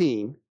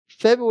 2018.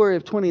 February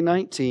of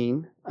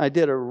 2019, I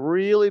did a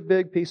really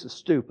big piece of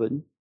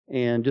stupid.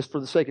 And just for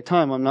the sake of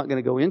time, I'm not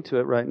going to go into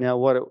it right now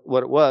what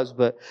it was,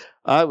 but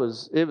it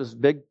was a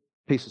big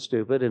piece of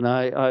stupid, and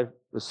I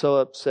was so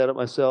upset at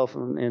myself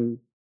and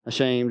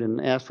ashamed, and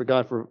asked for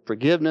God for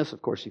forgiveness.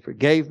 Of course, He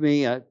forgave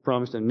me. I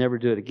promised I'd never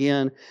do it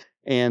again.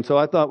 And so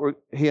I thought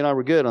He and I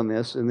were good on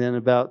this. And then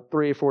about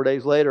 3 or 4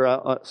 days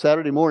later,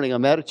 Saturday morning,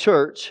 I'm at a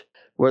church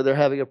where they're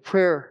having a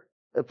prayer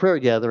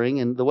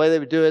gathering, and the way they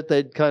would do it,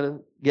 they'd kind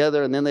of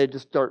gather, and then they'd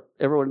just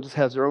everyone just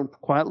has their own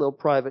quiet little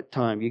private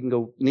time. You can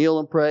go kneel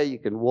and pray, you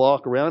can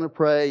walk around and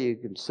pray, you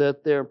can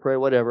sit there and pray,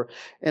 whatever.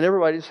 And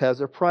everybody just has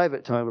their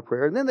private time of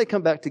prayer. And then they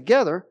come back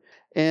together,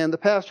 and the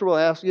pastor will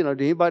ask, did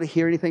anybody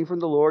hear anything from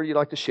the Lord you'd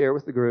like to share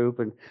with the group?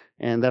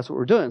 And that's what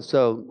we're doing.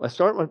 So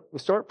we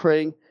start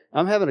praying.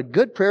 I'm having a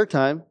good prayer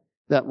time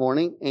that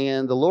morning,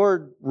 and the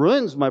Lord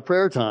ruins my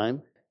prayer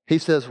time. He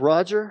says,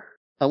 "Roger,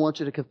 I want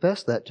you to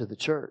confess that to the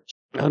church."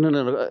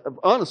 No.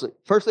 Honestly,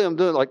 first thing I'm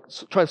doing, like,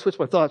 try to switch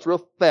my thoughts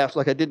real fast,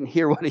 like I didn't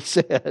hear what he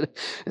said,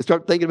 and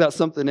start thinking about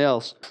something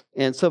else.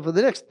 And so for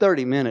the next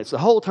 30 minutes, the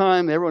whole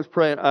time everyone's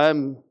praying,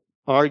 I'm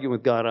arguing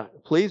with God.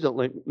 Please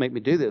don't make me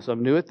do this.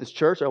 I'm new at this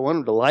church. I want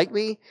Him to like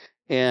me.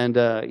 And,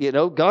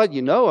 God,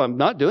 I'm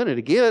not doing it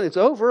again. It's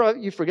over.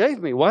 You forgave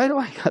me. Why do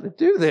I got to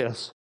do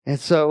this? And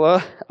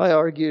so I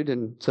argued.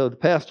 And so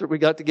we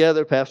got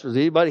together. Pastor, does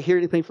anybody hear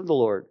anything from the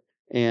Lord?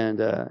 And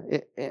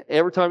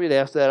every time he'd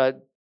ask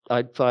that,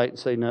 I'd fight and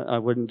say, no, I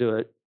wouldn't do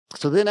it.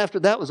 So then after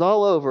that was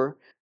all over,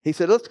 he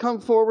said, let's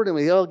come forward, and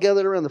we all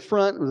gathered around the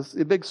front with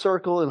a big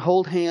circle and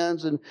hold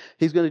hands, and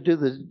he's going to do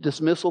the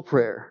dismissal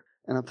prayer.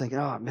 And I'm thinking,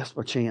 I missed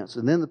my chance.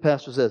 And then the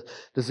pastor says,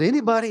 does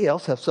anybody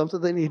else have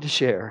something they need to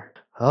share?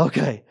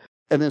 Okay.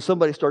 And then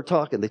somebody started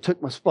talking. They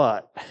took my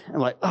spot. I'm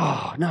like,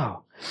 oh,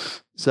 no.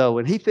 So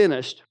when he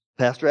finished,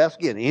 pastor asked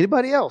again,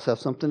 anybody else have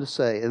something to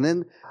say? And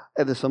then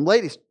some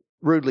ladies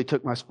rudely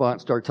took my spot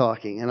and started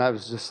talking. And I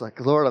was just like,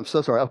 Lord, I'm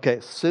so sorry. Okay,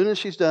 as soon as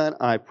she's done,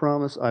 I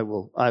promise I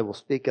will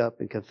speak up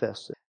and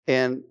confess it.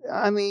 And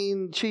I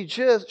mean, she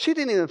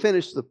didn't even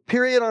finish the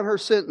period on her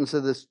sentence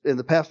of this, and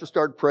the pastor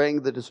started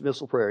praying the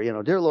dismissal prayer.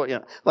 Dear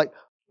Lord, like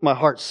my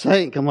heart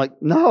sank. I'm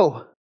like,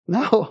 no,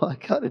 I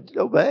got to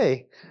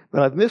obey.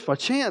 But I've missed my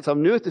chance.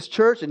 I'm new at this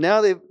church, and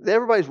now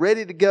everybody's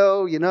ready to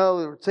go.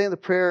 They're saying the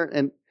prayer,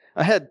 and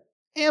I had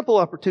ample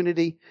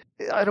opportunity.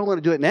 I don't want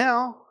to do it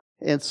now.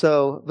 And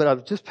so, but I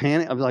was just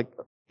panicked. I'm like,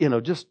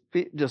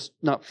 just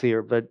not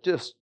fear, but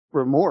just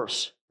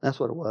remorse. That's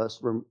what it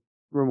was,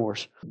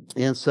 remorse.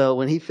 And so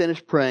when he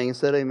finished praying and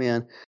said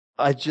amen,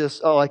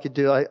 all I could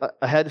do,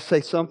 I had to say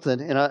something.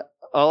 And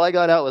all I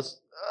got out was,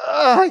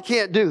 I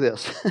can't do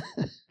this.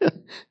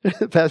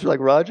 The pastor's like,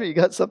 Roger, you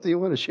got something you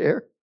want to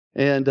share?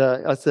 And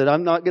I said,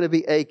 I'm not going to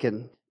be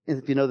Achan.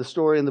 And if you know the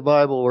story in the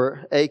Bible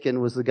where Achan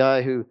was the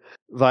guy who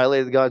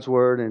violated God's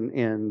word,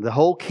 and the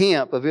whole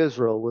camp of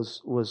Israel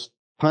was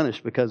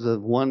punished because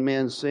of one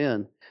man's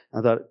sin.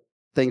 I thought,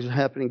 things are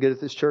happening good at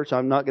this church.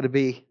 I'm not going to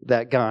be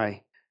that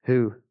guy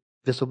who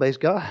disobeys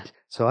God.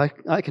 So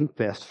I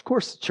confessed. Of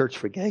course, the church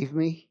forgave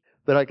me,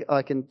 but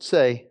I can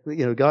say,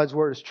 God's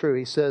word is true.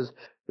 He says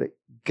that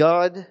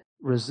God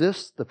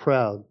resists the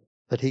proud,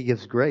 but he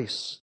gives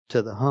grace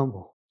to the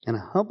humble. And I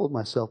humbled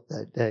myself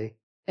that day.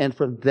 And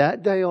from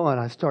that day on,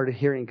 I started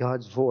hearing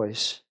God's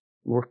voice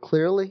more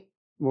clearly,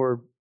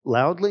 more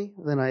loudly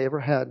than I ever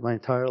had my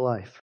entire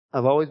life.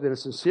 I've always been a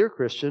sincere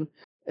Christian,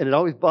 and it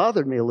always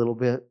bothered me a little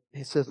bit.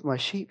 He says, my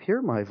sheep hear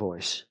my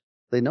voice.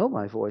 They know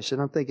my voice. And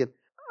I'm thinking,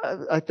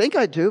 I think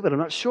I do, but I'm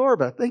not sure.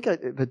 But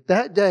But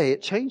that day,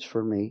 it changed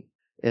for me.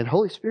 And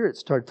Holy Spirit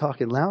started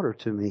talking louder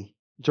to me.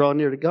 Draw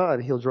near to God,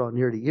 and he'll draw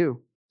near to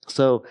you.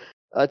 So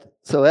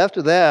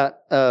after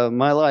that,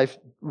 my life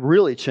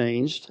really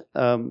changed.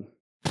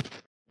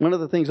 One of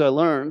the things I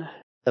learned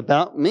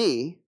about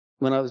me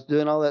when I was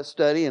doing all that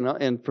study,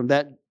 and from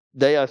that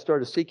day I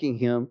started seeking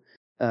him,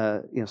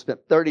 spent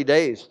 30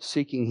 days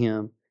seeking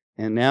him,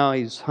 and now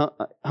he's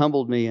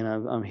humbled me, and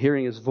I'm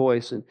hearing his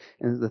voice. And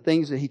the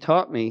things that he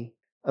taught me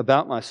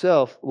about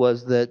myself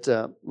was that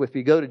if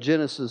you go to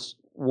Genesis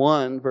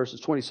 1, verses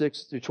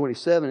 26 through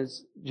 27,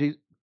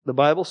 the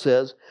Bible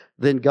says,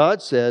 then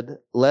God said,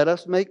 let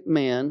us make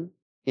man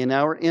in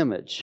our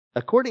image,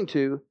 according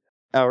to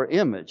our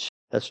image.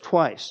 That's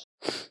twice.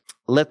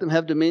 Let them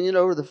have dominion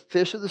over the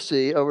fish of the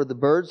sea, over the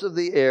birds of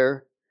the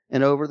air,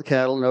 and over the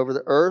cattle, and over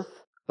the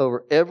earth,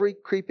 over every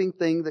creeping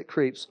thing that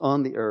creeps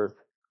on the earth.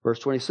 Verse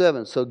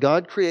 27, so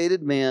God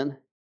created man,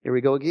 here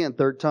we go again,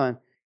 third time,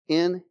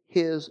 in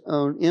his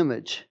own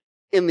image.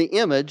 In the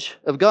image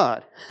of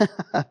God.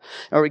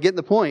 Are we getting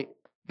the point?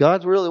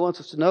 God really wants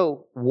us to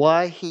know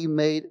why he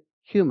made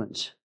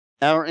humans.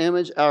 Our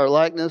image, our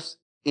likeness,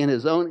 in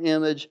his own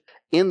image.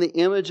 In the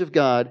image of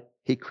God,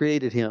 he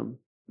created him.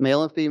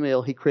 Male and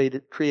female, he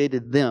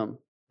created them.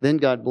 Then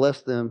God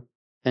blessed them,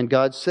 and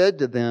God said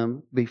to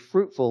them, be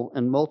fruitful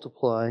and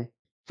multiply,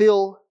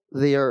 fill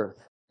the earth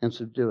and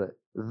subdue it.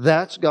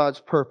 That's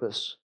God's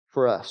purpose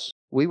for us.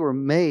 We were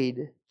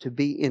made to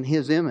be in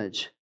his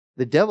image.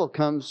 The devil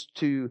comes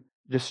to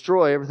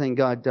destroy everything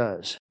God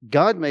does.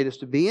 God made us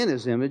to be in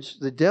his image.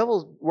 The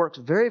devil works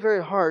very,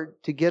 very hard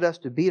to get us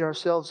to beat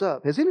ourselves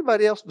up. Has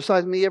anybody else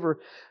besides me ever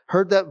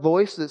heard that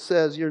voice that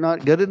says you're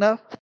not good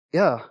enough?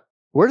 Yeah.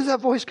 Where does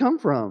that voice come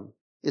from?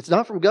 It's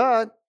not from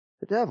God,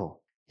 the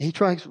devil. He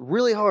tries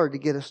really hard to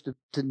get us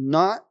to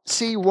not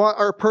see what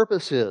our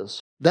purpose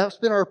is. That's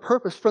been our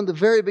purpose from the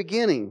very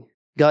beginning.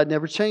 God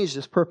never changed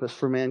his purpose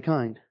for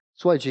mankind.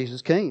 That's why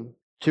Jesus came,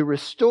 to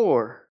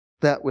restore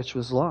that which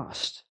was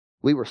lost.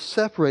 We were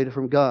separated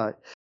from God.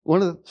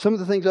 Some of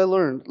the things I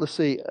learned, let's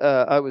see,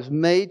 I was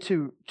made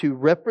to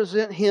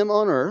represent him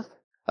on earth.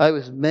 I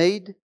was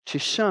made to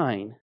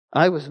shine.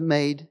 I was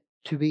made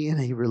to be in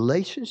a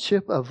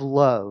relationship of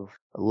love.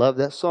 I love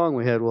that song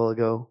we had a while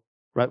ago,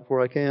 right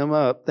before I came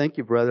up. Thank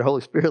you, brother.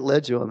 Holy Spirit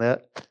led you on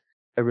that.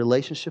 A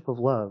relationship of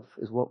love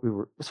is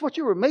it's what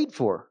you were made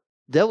for.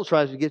 The devil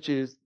tries to get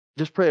you to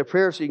just pray a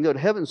prayer so you can go to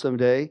heaven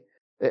someday.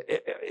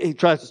 He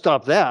tries to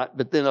stop that,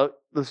 but then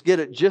let's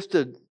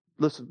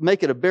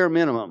make it a bare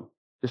minimum.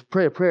 Just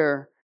pray a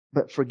prayer,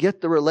 but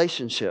forget the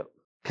relationship.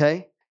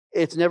 Okay?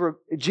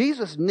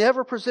 Jesus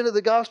never presented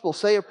the gospel,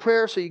 say a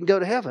prayer so you can go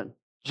to heaven.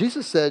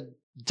 Jesus said,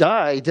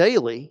 die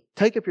daily,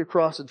 take up your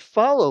cross and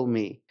follow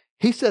me.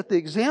 He set the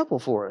example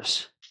for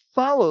us.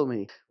 Follow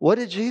me. What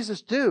did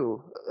Jesus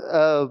do?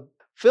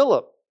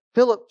 Philip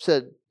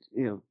said,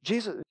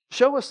 Jesus,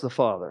 show us the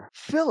Father.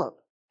 Philip,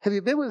 have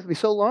you been with me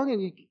so long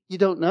and you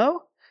don't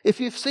know? If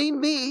you've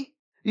seen me,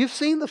 you've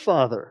seen the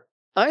Father.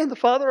 I and the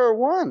Father are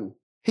one.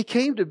 He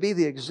came to be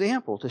the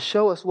example, to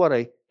show us what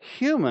a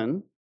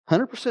human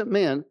 100%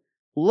 man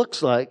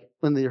looks like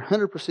when they're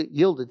 100%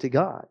 yielded to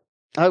God.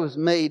 I was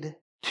made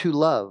to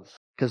love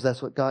because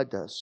that's what God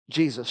does.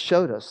 Jesus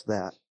showed us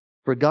that.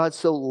 For God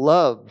so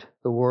loved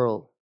the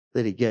world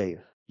that he gave.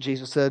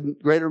 Jesus said,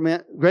 greater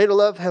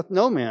love hath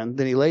no man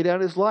than he laid down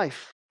his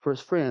life for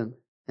his friend.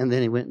 And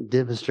then he went and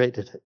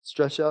demonstrated it.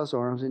 Stretched out his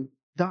arms and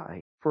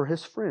died for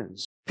his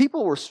friends.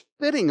 People were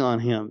spitting on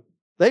him.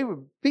 They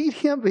would beat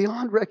him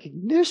beyond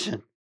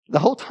recognition. The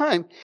whole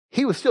time,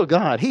 he was still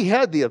God. He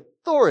had the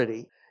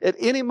authority. At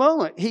any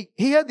moment, he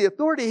had the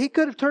authority. He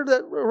could have turned to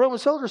that Roman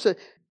soldier and said,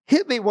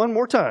 hit me one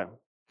more time.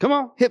 Come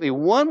on, hit me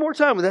one more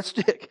time with that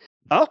stick.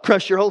 I'll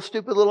crush your whole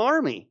stupid little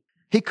army.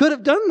 He could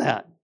have done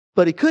that,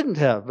 but he couldn't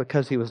have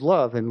because he was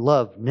love, and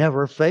love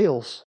never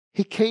fails.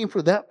 He came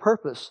for that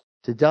purpose,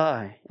 to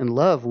die, and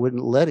love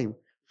wouldn't let him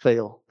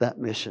fail that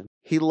mission.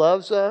 He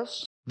loves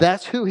us.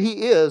 That's who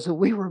he is, and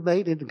we were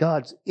made in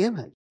God's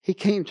image. He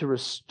came to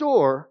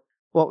restore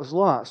what was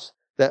lost,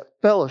 that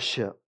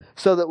fellowship,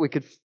 so that we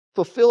could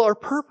fulfill our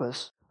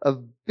purpose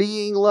of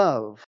being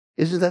love.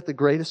 Isn't that the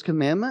greatest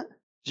commandment?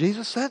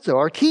 Jesus said so.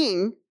 Our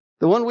King,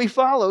 the one we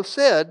follow,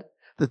 said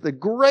that the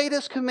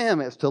greatest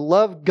commandment is to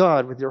love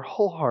God with your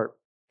whole heart,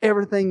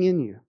 everything in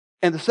you.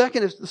 And the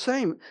second is the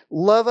same.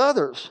 Love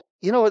others.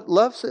 You know what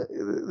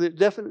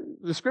the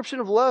description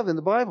of love in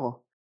the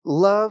Bible?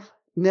 Love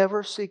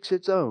never seeks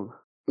its own.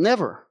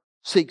 Never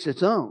seeks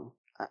its own.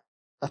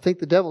 I think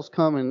the devil's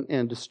come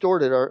and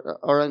distorted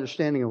our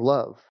understanding of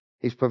love.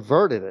 He's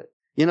perverted it.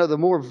 You know, the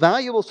more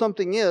valuable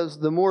something is,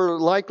 the more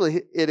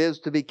likely it is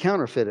to be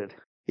counterfeited.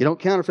 You don't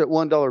counterfeit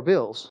 $1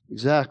 bills.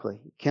 Exactly.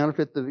 You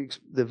counterfeit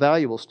the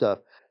valuable stuff.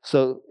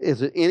 So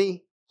is it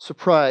any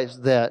surprise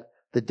that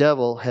the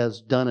devil has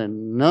done a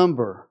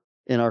number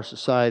in our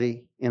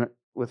society,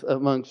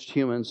 amongst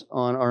humans,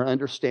 on our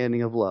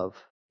understanding of love?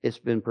 It's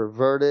been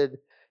perverted.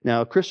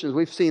 Now, Christians,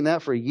 we've seen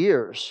that for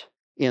years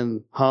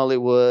in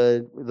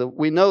Hollywood.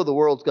 We know the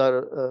world's got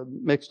a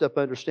mixed up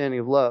understanding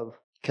of love.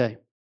 Okay,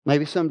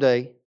 maybe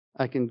someday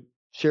I can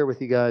share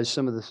with you guys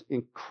some of the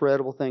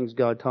incredible things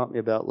God taught me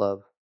about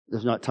love.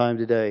 There's not time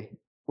today.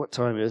 What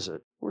time is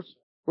it?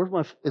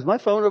 Is my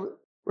phone over?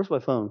 Where's my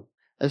phone?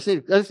 I just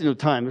need no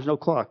time. There's no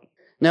clock.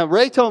 Now,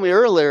 Ray told me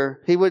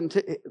earlier he wouldn't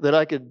that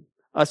I could.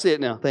 I see it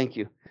now. Thank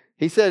you.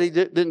 He said he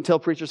didn't tell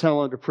preachers how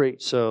long to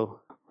preach, so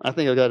I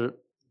think I got an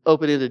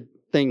open-ended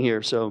thing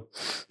here. So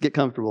get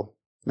comfortable.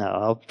 Now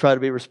I'll try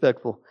to be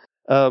respectful.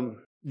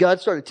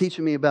 God started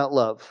teaching me about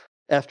love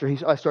after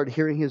I started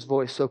hearing His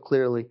voice so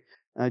clearly.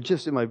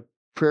 Just in my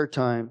prayer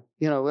time,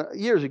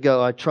 years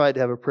ago, I tried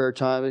to have a prayer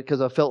time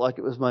because I felt like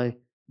it was my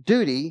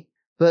duty.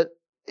 But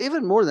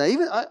even more than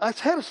that, I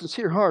had a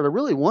sincere heart. I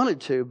really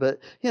wanted to, but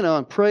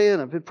I'm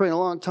praying. I've been praying a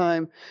long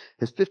time.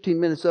 Is 15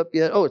 minutes up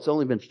yet? Oh, it's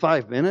only been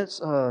 5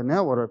 minutes.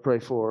 Now what do I pray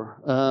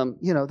for?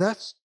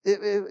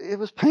 It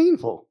was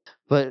painful.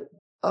 But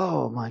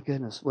oh my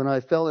goodness, when I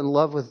fell in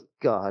love with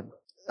God,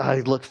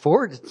 I looked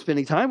forward to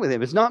spending time with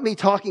Him. It's not me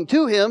talking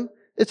to Him.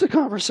 It's a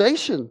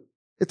conversation.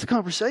 It's a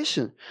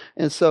conversation.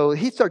 And so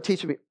He started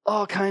teaching me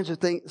all kinds of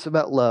things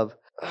about love.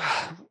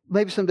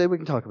 Maybe someday we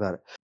can talk about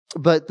it.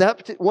 But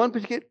that one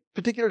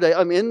particular day,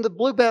 I'm in the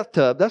blue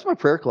bathtub. That's my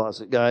prayer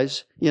closet,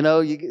 guys.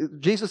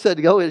 Jesus said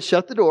to go in and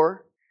shut the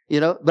door.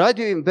 But I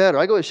do even better.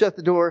 I go and shut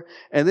the door,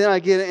 and then I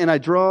get in and I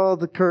draw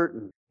the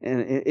curtain.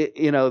 And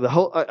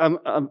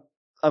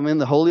I'm in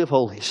the Holy of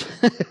Holies.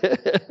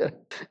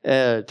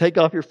 Take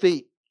off your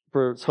feet,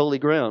 for it's holy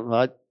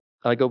ground.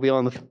 I go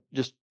beyond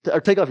or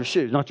take off your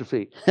shoes, not your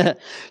feet.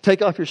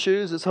 Take off your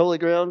shoes, it's holy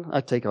ground.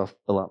 I take off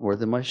a lot more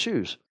than my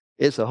shoes.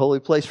 It's a holy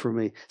place for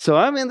me. So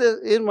I'm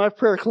in my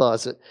prayer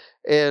closet,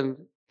 and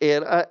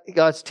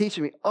God's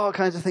teaching me all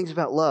kinds of things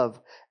about love.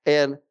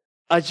 And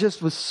I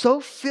just was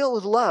so filled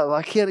with love,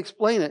 I can't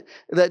explain it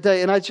that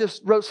day. And I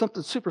just wrote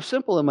something super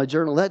simple in my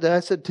journal that day. I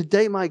said,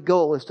 today my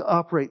goal is to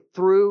operate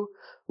through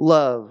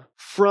love,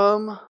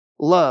 from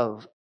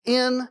love,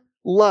 in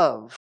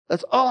love.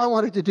 That's all I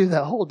wanted to do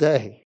that whole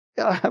day.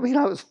 I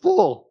was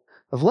full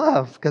of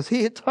love because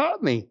He had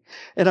taught me.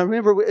 And I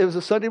remember it was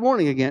a Sunday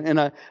morning again, and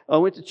I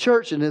went to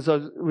church, and as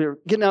we were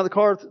getting out of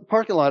the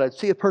parking lot, I'd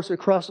see a person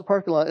across the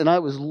parking lot, and I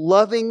was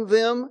loving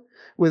them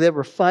with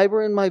every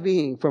fiber in my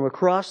being from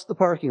across the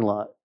parking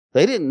lot.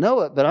 They didn't know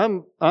it, but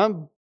I'm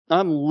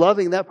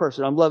loving that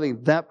person. I'm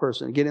loving that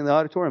person. Getting in the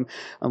auditorium,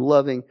 I'm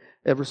loving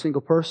every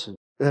single person.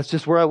 That's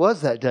just where I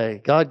was that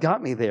day. God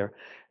got me there.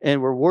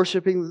 And we're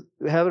worshiping,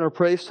 having our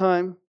praise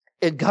time.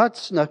 And God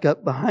snuck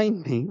up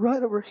behind me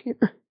right over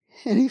here.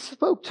 And He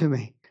spoke to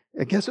me.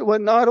 I guess it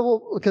wasn't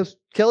audible because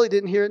Kelly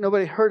didn't hear it.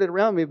 Nobody heard it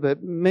around me.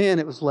 But man,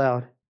 it was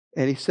loud.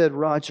 And He said,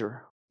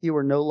 Roger, you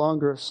are no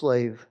longer a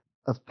slave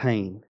of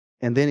pain.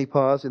 And then He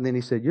paused and then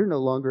He said, you're no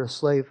longer a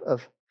slave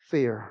of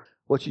fear.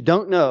 What you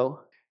don't know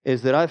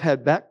is that I've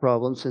had back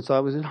problems since I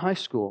was in high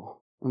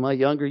school. In my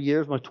younger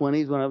years, my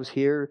 20s, when I was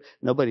here,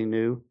 nobody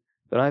knew.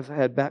 But I've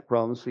had back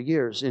problems for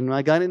years. And when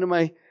I got into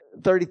my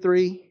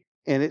 33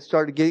 and it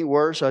started getting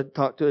worse, I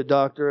talked to a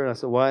doctor and I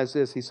said, why is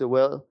this? He said,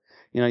 well,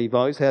 you've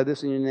always had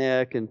this in your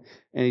neck. And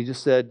he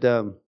just said,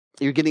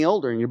 you're getting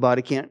older and your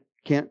body can't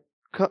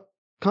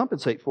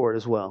compensate for it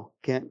as well.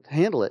 Can't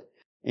handle it.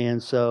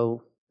 And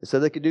so they said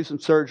they could do some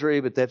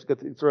surgery, but they have to go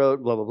through the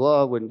throat, blah, blah,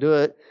 blah. Wouldn't do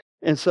it.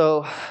 And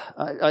so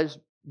I just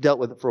dealt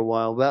with it for a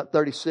while. About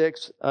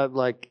 36, I'm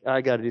like,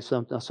 I got to do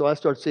something. So I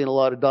started seeing a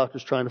lot of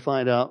doctors trying to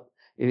find out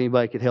if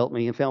anybody could help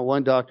me, and found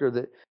one doctor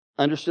that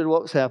understood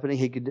what was happening.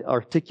 He could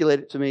articulate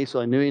it to me, so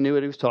I knew he knew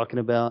what he was talking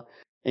about.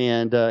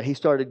 And he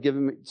started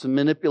giving me some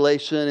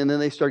manipulation, and then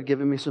they started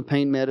giving me some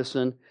pain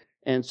medicine.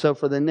 And so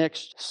for the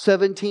next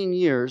 17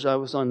 years, I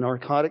was on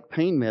narcotic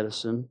pain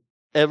medicine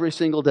every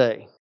single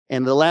day.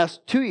 And the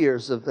last 2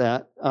 years of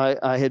that,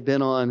 I had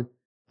been on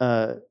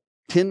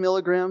 10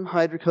 milligram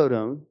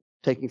hydrocodone,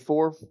 taking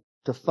 4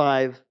 to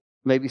 5,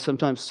 maybe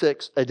sometimes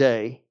 6 a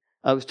day.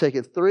 I was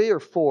taking 3 or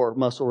 4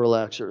 muscle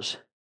relaxers.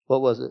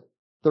 What was it?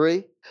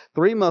 3?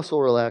 3 muscle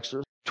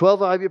relaxers, 12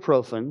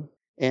 ibuprofen,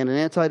 and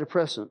an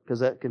antidepressant, because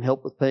that can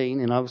help with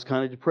pain. And I was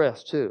kind of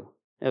depressed too.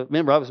 And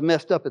remember, I was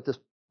messed up at this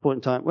point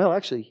in time. Well,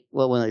 actually,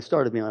 when they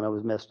started me on, I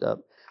was messed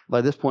up.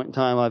 By this point in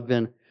time,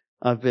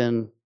 I've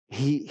been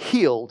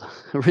healed,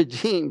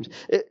 redeemed.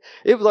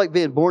 It was like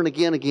being born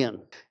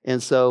again.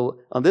 And so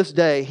on this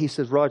day, he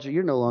says, Roger,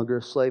 you're no longer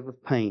a slave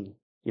of pain.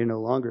 You're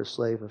no longer a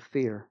slave of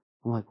fear.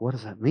 I'm like, what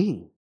does that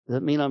mean? Does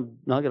that mean I'm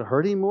not going to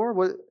hurt anymore?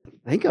 What?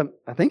 I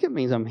think it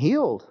means I'm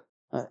healed.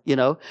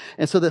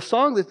 And so the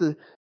song that the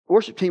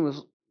worship team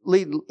was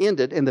leading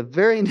ended, and the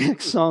very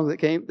next song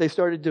that they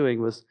started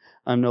doing was,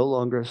 I'm no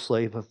longer a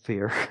slave of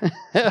fear.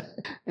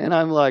 And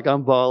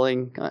I'm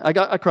bawling.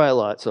 I cry a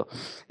lot. So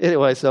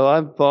anyway, so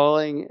I'm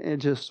bawling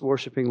and just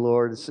worshiping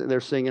Lord. They're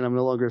singing, I'm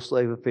no longer a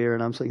slave of fear.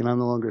 And I'm singing, I'm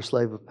no longer a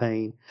slave of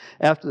pain.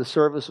 After the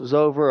service was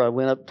over, I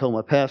went up and told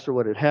my pastor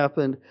what had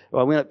happened.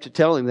 I went up to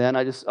tell him that.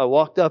 And I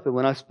walked up, and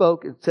when I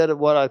spoke, instead of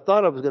what I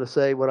thought I was going to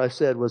say, what I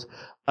said was,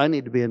 I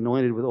need to be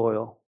anointed with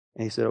oil.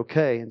 And he said,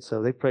 okay. And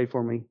so they prayed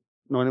for me,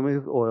 anointed me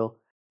with oil.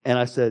 And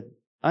I said,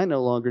 I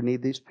no longer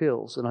need these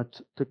pills. And I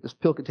took this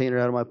pill container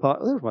out of my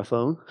pocket. There's my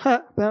phone.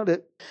 Ha, found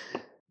it.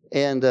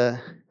 And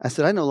I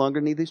said, I no longer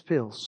need these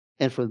pills.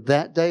 And from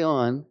that day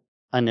on,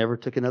 I never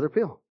took another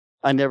pill.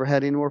 I never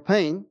had any more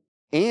pain.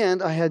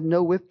 And I had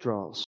no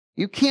withdrawals.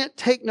 You can't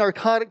take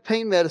narcotic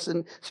pain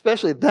medicine,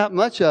 especially that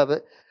much of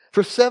it,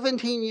 for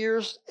 17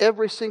 years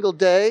every single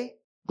day.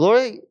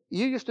 Gloria,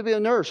 you used to be a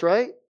nurse,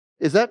 right?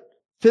 Is that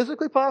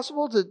physically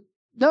possible?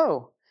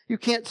 No. You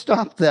can't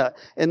stop that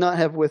and not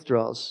have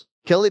withdrawals.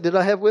 Kelly, did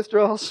I have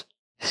withdrawals?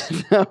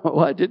 No,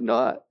 I did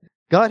not.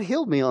 God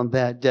healed me on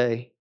that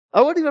day.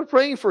 I wasn't even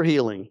praying for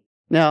healing.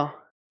 Now,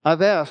 I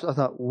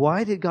thought,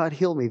 why did God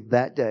heal me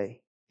that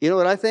day? You know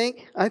what I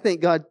think? I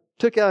think God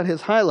took out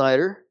his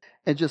highlighter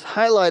and just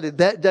highlighted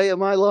that day of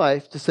my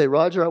life to say,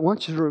 Roger, I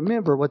want you to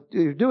remember what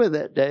you were doing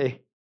that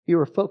day. You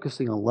were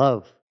focusing on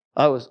love.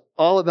 I was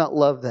all about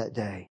love that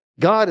day.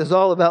 God is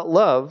all about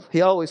love.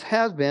 He always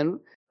has been.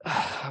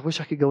 I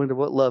wish I could go into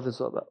what love is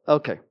all about.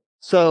 Okay.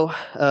 So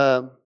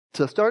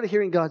I started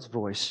hearing God's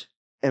voice.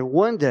 And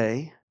one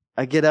day,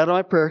 I get out of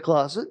my prayer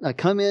closet, and I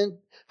come in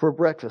for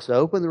breakfast. I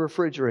open the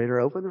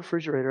refrigerator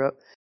up,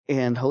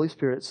 and Holy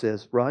Spirit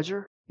says,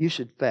 Roger, you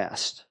should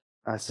fast.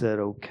 I said,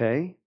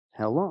 okay.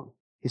 How long?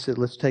 He said,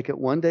 let's take it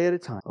one day at a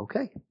time.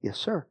 Okay. Yes,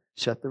 sir.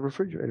 Shut the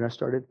refrigerator, and I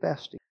started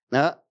fasting.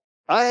 Now,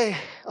 I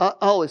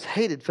always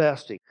hated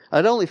fasting.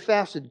 I'd only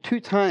fasted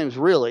 2 times,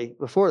 really,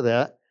 before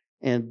that.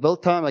 And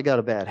both times I got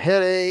a bad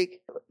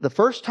headache. The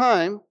first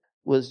time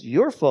was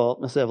your fault,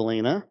 Miss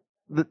Evelina.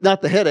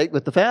 Not the headache,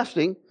 but the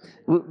fasting.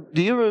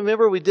 Do you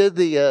remember we did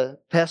the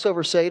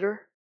Passover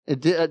Seder?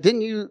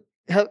 Didn't you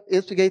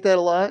instigate that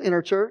a lot in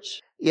our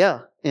church?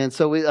 Yeah. And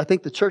so I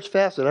think the church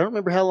fasted. I don't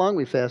remember how long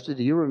we fasted.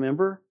 Do you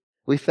remember?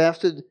 We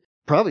fasted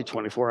probably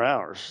 24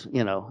 hours,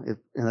 and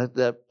I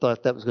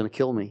thought that was going to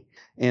kill me.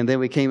 And then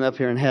we came up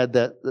here and had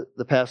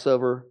the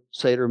Passover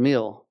Seder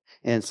meal.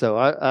 And so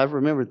I've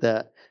remembered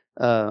that.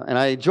 And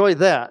I enjoyed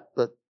that,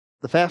 but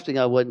the fasting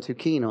I wasn't too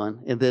keen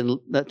on. And then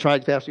I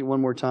tried fasting one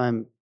more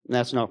time, and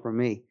that's not for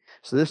me.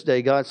 So this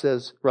day, God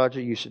says, Roger,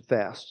 you should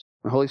fast.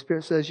 The Holy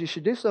Spirit says you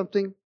should do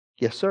something.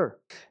 Yes, sir.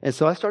 And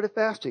so I started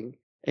fasting.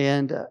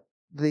 And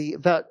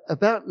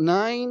about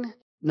 9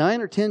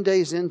 or 10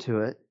 days into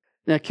it,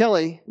 now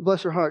Kelly,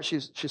 bless her heart,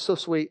 she's so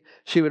sweet.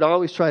 She would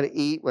always try to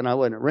eat when I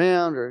wasn't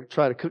around, or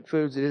try to cook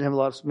foods that didn't have a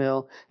lot of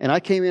smell. And I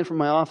came in from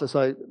my office.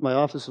 My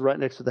office is right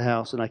next to the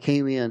house, and I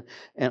came in,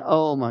 and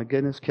oh my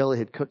goodness, Kelly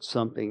had cooked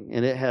something,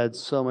 and it had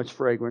so much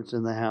fragrance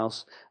in the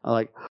house. I'm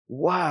like,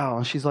 wow.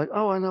 And she's like,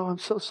 oh, I know, I'm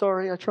so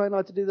sorry. I try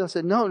not to do that. I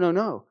said,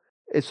 no.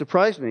 It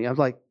surprised me. I was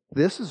like,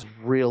 this is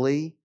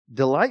really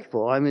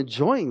delightful. I'm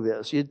enjoying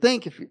this. You'd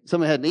think if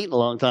someone hadn't eaten a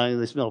long time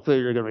and they smell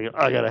food, you're going to go,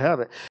 I got to have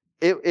it.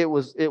 It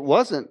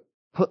wasn't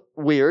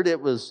weird. It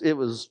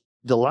was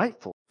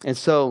delightful. And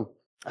so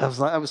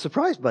I was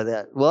surprised by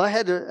that. Well, I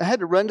had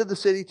to run to the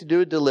city to do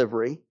a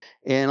delivery.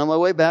 And on my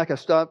way back, I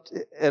stopped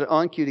at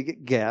OnQ to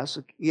get gas.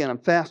 Again, I'm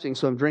fasting,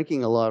 so I'm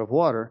drinking a lot of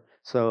water.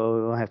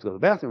 So I have to go to the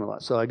bathroom a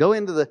lot. So I go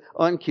into the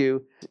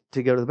OnQ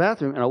to go to the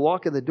bathroom, and I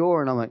walk in the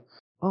door, and I'm like,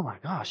 oh my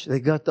gosh,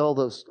 they got all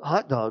those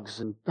hot dogs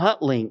and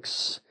hot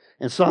links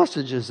and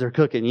sausages they're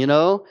cooking,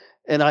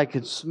 and I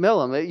could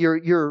smell them.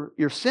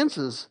 Your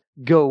senses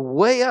go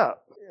way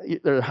up.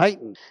 They're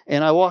heightened.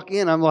 And I walk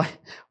in, I'm like,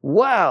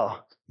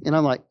 wow. And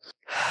I'm like,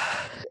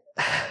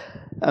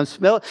 I'm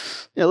smelling.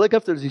 Look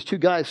up, there's these two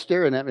guys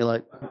staring at me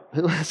like,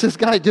 what's this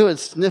guy doing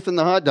sniffing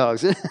the hot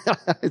dogs?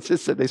 It's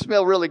just that they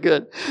smell really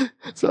good.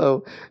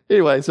 So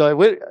anyway, so I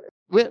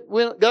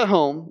went, got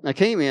home. I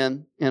came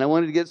in and I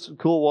wanted to get some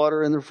cool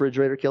water in the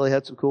refrigerator. Kelly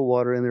had some cool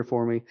water in there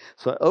for me.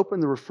 So I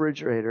opened the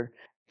refrigerator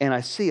and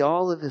I see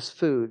all of this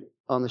food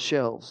on the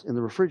shelves in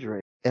the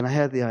refrigerator. And I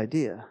had the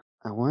idea,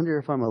 I wonder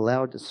if I'm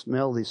allowed to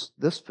smell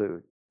this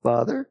food.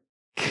 Father,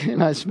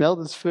 can I smell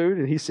this food?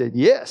 And he said,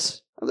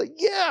 yes. I was like,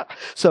 yeah.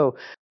 So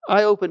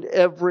I opened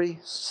every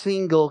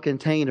single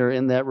container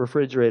in that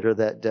refrigerator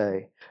that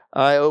day.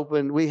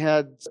 We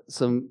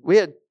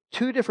had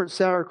two different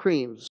sour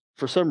creams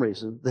for some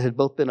reason that had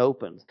both been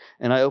opened.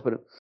 And I opened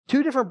it.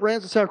 Two different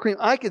brands of sour cream.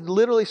 I could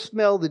literally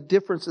smell the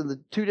difference in the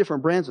two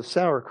different brands of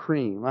sour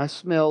cream. I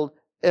smelled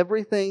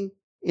everything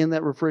in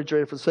that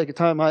refrigerator. For the sake of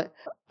time, I'd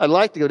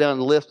like to go down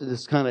the list and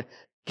just kind of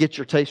get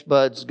your taste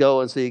buds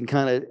going so you can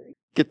kind of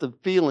get the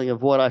feeling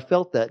of what I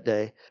felt that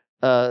day.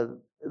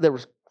 There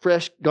was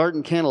fresh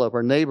garden cantaloupe.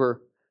 Our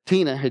neighbor,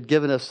 Tina, had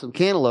given us some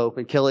cantaloupe,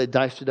 and Kelly had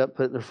diced it up,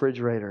 put it in the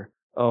refrigerator.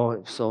 Oh,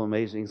 it was so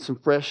amazing. Some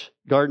fresh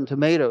garden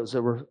tomatoes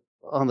that were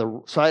on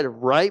the side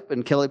of ripe,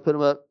 and Kelly put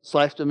them up,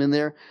 sliced them in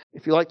there.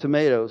 If you like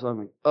tomatoes, I'm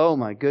like, oh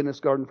my goodness,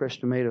 garden fresh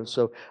tomatoes.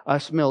 So I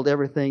smelled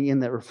everything in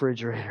that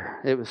refrigerator.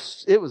 It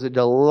was a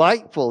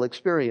delightful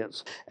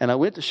experience. And I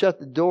went to shut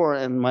the door,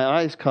 and my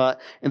eyes caught,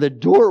 and the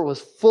door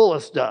was full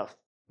of stuff.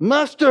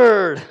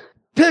 Mustard,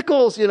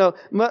 pickles,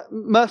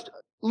 mustard.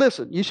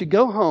 Listen, you should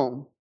go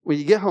home. When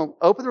you get home,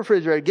 open the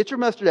refrigerator, get your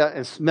mustard out,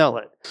 and smell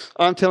it.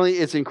 I'm telling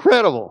you, it's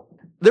incredible.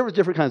 There were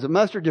different kinds of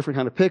mustard, different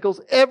kind of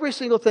pickles. Every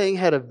single thing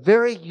had a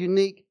very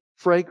unique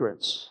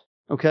fragrance.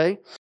 Okay?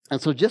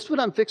 And so just when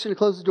I'm fixing to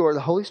close the door,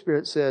 the Holy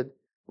Spirit said,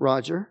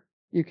 Roger,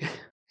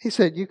 he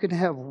said, you can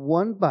have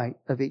one bite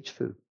of each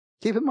food.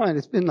 Keep in mind,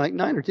 it's been like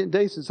 9 or 10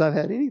 days since I've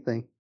had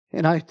anything.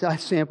 And I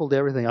sampled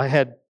everything. I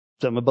had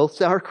some of both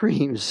sour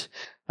creams.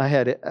 I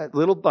had a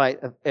little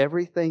bite of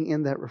everything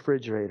in that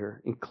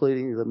refrigerator,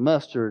 including the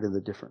mustard and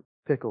the different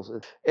pickles.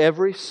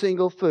 Every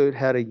single food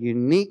had a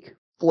unique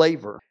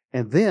flavor.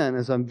 And then,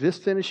 as I'm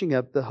just finishing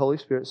up, the Holy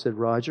Spirit said,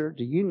 Roger,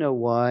 do you know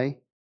why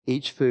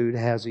each food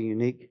has a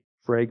unique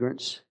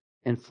fragrance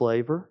and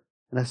flavor?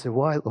 And I said,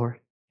 why,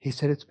 Lord? He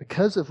said, it's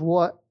because of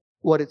what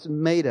it's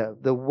made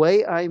of. The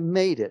way I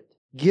made it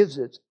gives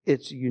it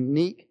its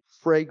unique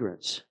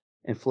fragrance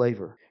and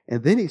flavor.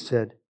 And then he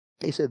said,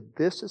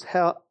 this is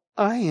how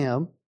I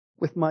am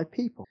with my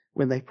people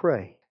when they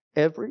pray.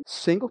 Every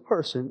single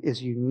person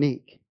is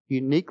unique,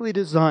 uniquely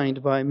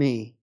designed by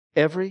me.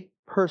 Every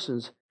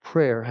person's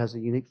prayer has a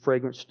unique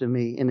fragrance to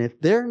me. And if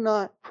they're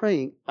not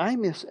praying, I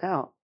miss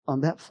out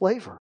on that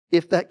flavor.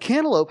 If that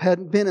cantaloupe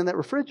hadn't been in that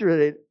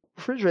refrigerator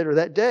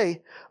that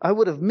day, I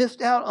would have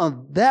missed out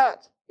on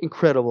that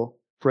incredible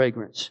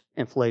fragrance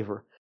and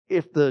flavor.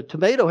 If the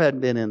tomato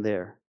hadn't been in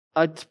there,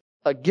 I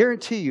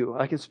guarantee you,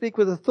 I can speak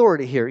with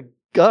authority here,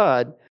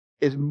 God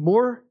is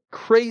more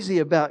crazy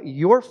about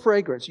your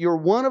fragrance, your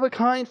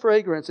one-of-a-kind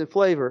fragrance and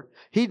flavor.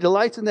 He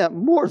delights in that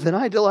more than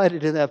I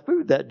delighted in that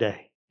food that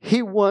day.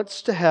 He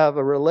wants to have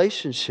a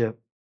relationship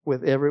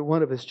with every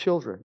one of His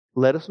children.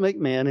 Let us make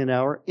man in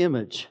our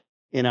image,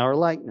 in our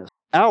likeness.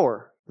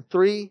 Our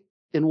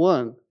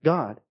three-in-one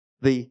God,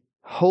 the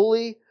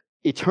holy,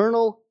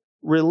 eternal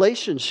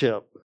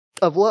relationship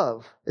of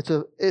love.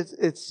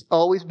 It's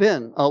always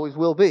been, always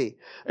will be,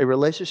 a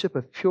relationship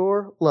of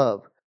pure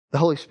love. The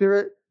Holy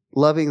Spirit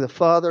loving the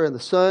Father and the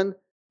Son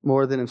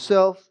more than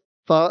Himself.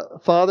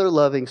 Father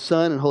loving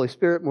Son and Holy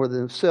Spirit more than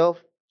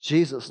Himself.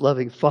 Jesus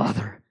loving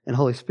Father and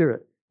Holy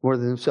Spirit more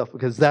than Himself,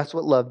 because that's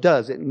what love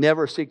does. It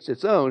never seeks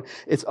its own.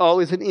 It's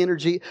always an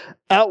energy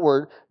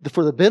outward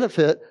for the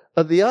benefit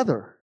of the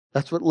other.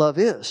 That's what love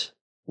is.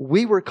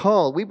 We were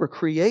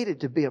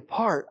created to be a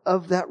part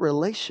of that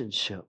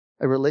relationship,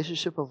 a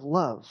relationship of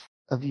love,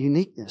 of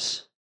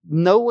uniqueness.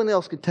 No one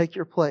else can take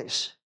your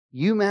place.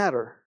 You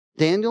matter.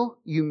 Daniel,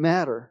 you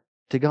matter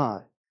to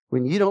God.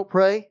 When you don't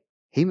pray,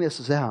 He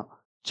misses out.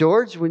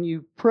 George, when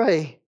you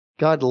pray,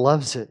 God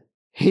loves it.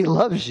 He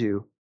loves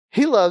you.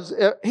 He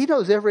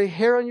knows every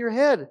hair on your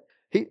head.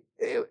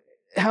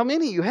 How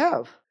many you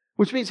have,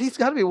 which means He's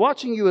got to be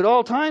watching you at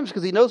all times,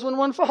 because He knows when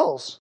one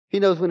falls. He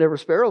knows when every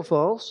sparrow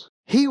falls.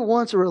 He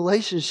wants a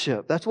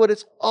relationship. That's what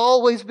it's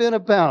always been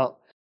about.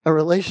 A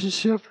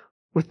relationship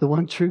with the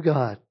one true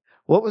God.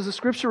 What was the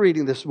scripture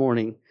reading this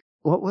morning?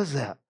 What was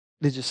that?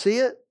 Did you see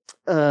it?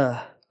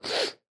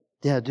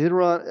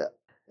 Deuteronomy.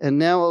 And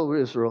now, O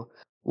Israel,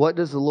 what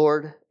does the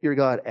Lord your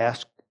God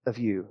ask of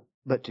you?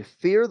 But to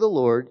fear the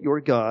Lord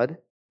your God.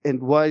 And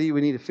why do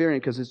we need to fear Him?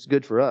 Because it's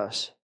good for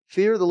us.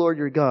 Fear the Lord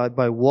your God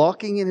by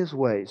walking in His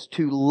ways,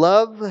 to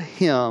love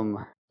Him,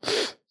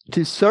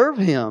 to serve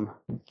Him,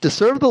 to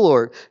serve the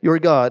Lord your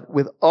God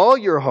with all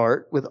your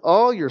heart, with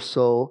all your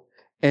soul,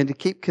 and to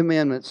keep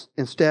commandments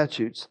and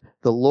statutes.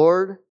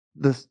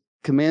 The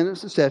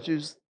commandments and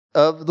statutes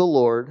of the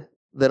Lord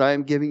that I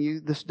am giving you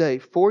this day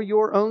for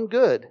your own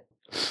good.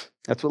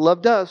 That's what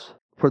love does,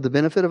 for the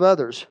benefit of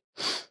others.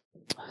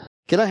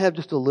 Can I have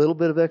just a little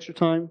bit of extra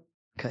time?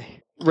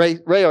 Okay. Ray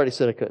already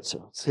said I could,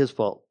 so it's his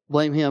fault.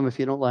 Blame him if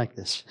you don't like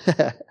this.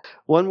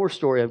 One more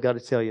story I've got to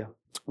tell you.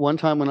 One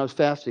time when I was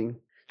fasting,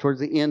 towards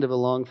the end of a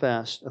long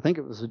fast, I think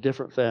it was a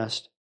different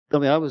fast. I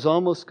mean, I was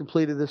almost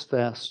completed this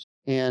fast,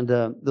 and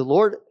the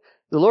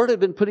Lord had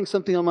been putting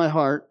something on my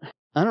heart.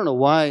 I don't know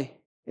why,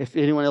 if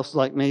anyone else is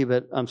like me,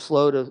 but I'm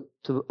slow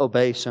to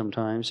obey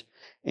sometimes.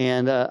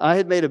 And I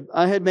had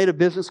made a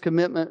business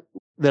commitment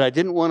that I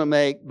didn't want to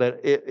make, but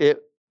it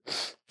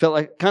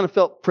kind of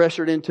felt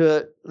pressured into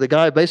it. The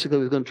guy basically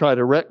was going to try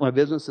to wreck my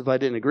business if I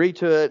didn't agree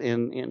to it,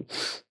 and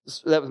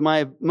that was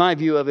my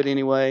view of it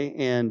anyway.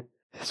 And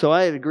so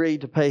I had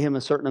agreed to pay him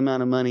a certain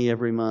amount of money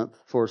every month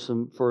for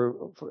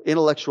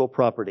intellectual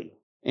property.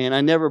 And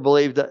I never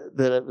believed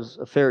that it was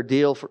a fair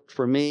deal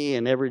for me.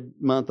 And every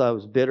month I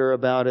was bitter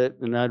about it,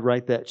 and I'd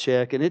write that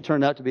check. And it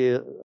turned out to be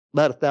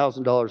about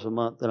 $1,000 a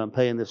month that I'm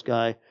paying this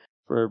guy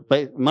for,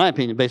 in my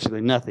opinion,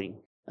 basically nothing.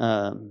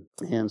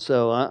 And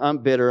so I'm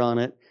bitter on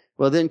it.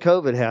 Well, then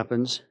COVID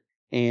happens,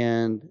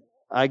 and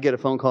I get a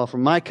phone call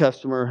from my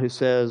customer who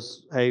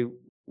says, "Hey,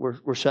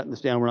 we're shutting this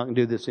down. We're not going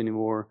to do this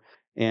anymore."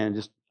 And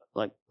just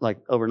like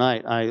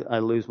overnight, I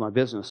lose my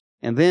business.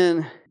 And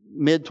then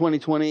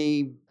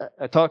mid-2020,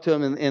 I talked to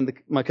him, and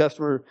my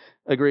customer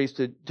agrees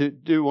to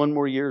do one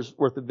more year's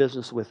worth of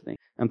business with me.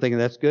 I'm thinking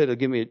that's good. It'll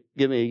give me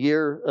a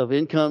year of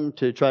income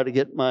to try to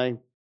get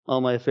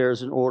all my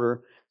affairs in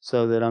order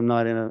so that I'm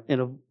not in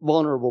a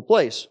vulnerable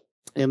place.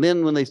 And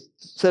then when they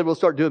said we'll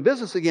start doing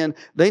business again,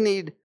 they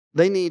need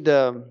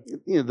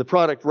the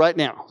product right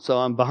now. So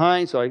I'm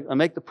behind. So I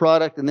make the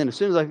product, and then as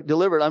soon as I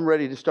deliver it, I'm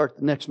ready to start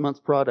the next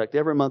month's product.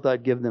 Every month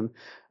I'd give them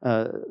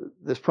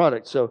this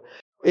product. So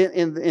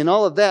in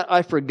all of that,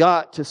 I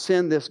forgot to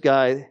send this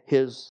guy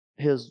his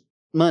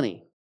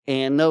money,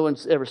 and no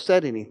one's ever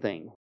said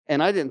anything.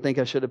 And I didn't think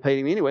I should have paid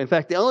him anyway. In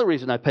fact, the only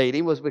reason I paid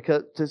him was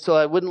so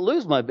I wouldn't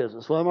lose my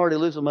business. Well, I'm already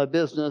losing my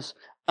business.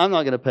 I'm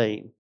not going to pay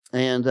him.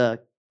 And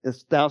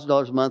it's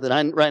 $1,000 a month,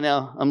 and right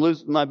now I'm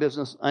losing my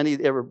business. I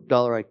need every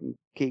dollar I can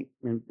keep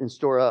and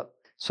store up.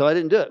 So I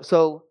didn't do it.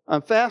 So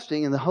I'm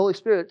fasting, and the Holy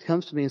Spirit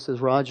comes to me and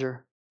says,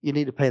 "Roger, you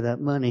need to pay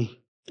that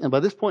money." And by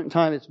this point in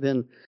time, it's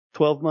been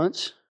 12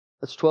 months.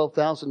 That's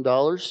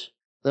 $12,000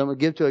 that I'm going to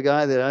give to a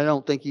guy that I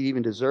don't think he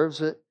even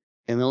deserves it.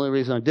 And the only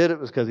reason I did it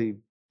was because he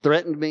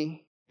threatened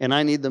me, and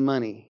I need the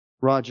money.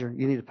 "Roger,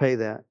 you need to pay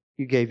that.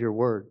 You gave your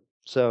word."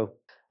 So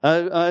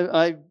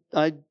I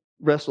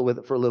wrestled with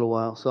it for a little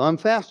while. So I'm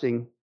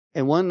fasting.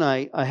 And one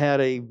night I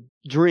had a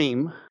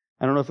dream.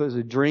 I don't know if it was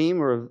a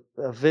dream or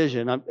a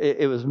vision.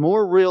 It was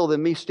more real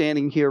than me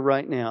standing here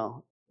right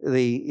now.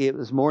 It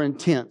was more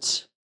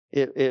intense.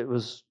 It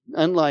was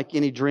unlike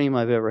any dream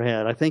I've ever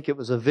had. I think it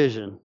was a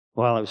vision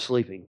while I was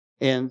sleeping.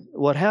 And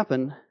what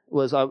happened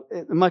was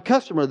my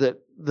customer that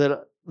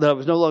I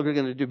was no longer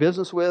going to do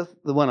business with,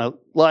 the one I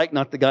liked,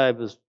 not the guy I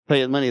was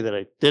paying money that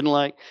I didn't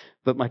like,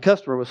 but my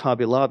customer was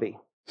Hobby Lobby.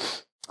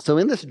 So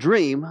in this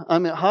dream,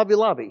 I'm at Hobby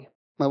Lobby.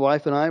 My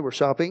wife and I were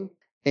shopping,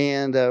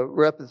 and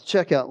we're up at the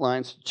checkout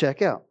lines to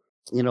check out.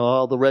 You know,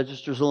 all the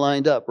registers are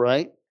lined up,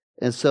 right?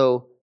 And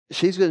so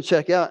she's going to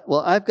check out. Well,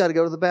 I've got to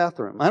go to the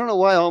bathroom. I don't know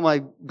why all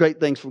my great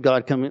things from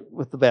God come in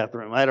with the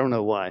bathroom. I don't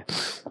know why.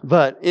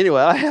 But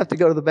anyway, I have to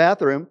go to the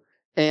bathroom.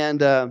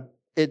 And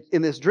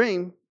in this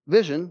dream,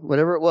 vision,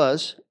 whatever it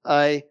was,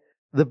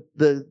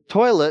 the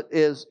toilet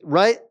is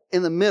right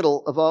in the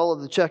middle of all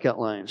of the checkout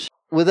lines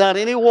without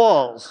any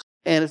walls.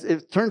 And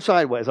it turned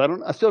sideways.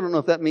 I still don't know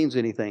if that means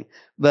anything.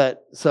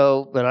 But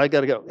I got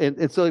to go.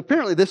 And so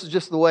apparently this is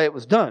just the way it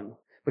was done,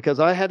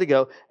 because I had to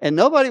go. And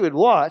nobody would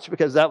watch,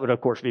 because that would,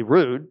 of course, be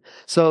rude.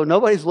 So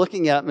nobody's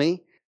looking at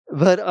me.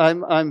 But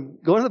I'm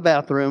going to the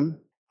bathroom,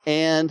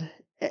 and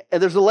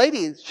there's a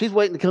lady. She's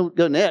waiting to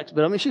go next.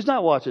 But I mean, she's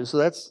not watching, so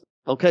that's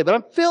okay. But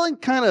I'm feeling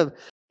kind of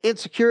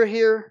insecure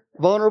here,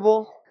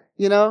 vulnerable,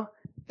 you know.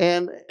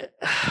 And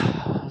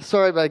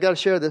sorry, but I got to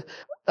share this.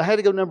 I had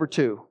to go number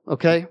 2,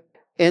 okay?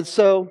 And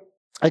so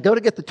I go to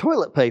get the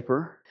toilet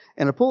paper,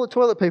 and I pull the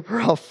toilet paper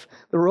off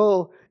the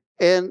roll.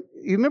 And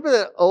you remember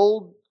that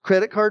old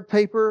credit card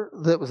paper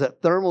that was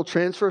that thermal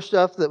transfer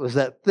stuff that was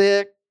that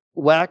thick,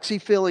 waxy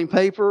feeling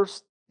paper,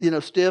 you know,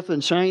 stiff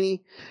and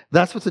shiny?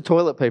 That's what the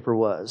toilet paper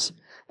was.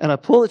 And I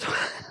pull the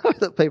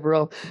toilet paper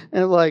off,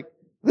 and I'm like,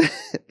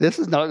 this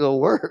is not going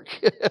to work.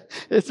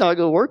 It's not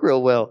going to work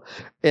real well.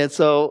 And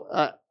so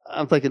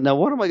I'm thinking, now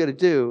what am I going to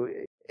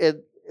do?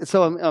 And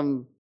so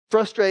I'm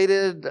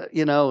frustrated,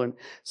 you know. And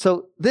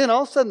so then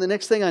all of a sudden, the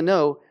next thing I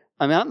know,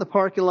 I'm out in the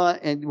parking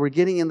lot, and we're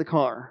getting in the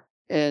car.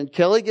 And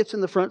Kelly gets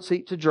in the front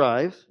seat to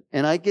drive,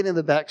 and I get in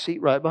the back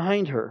seat right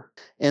behind her.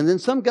 And then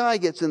some guy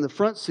gets in the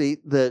front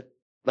seat that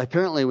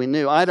apparently we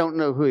knew. I don't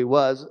know who he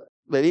was,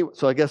 but anyway,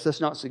 so I guess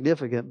that's not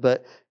significant.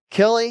 But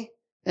Kelly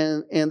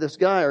and this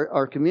guy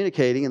are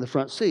communicating in the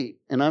front seat,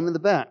 and I'm in the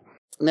back.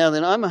 Now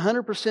then, I'm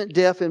 100%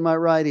 deaf in my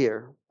right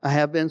ear. I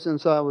have been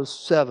since I was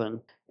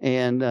 7.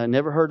 And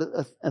never heard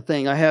a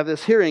thing. I have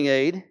this hearing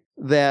aid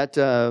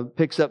that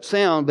picks up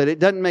sound, but it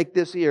doesn't make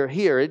this ear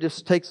hear. It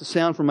just takes the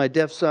sound from my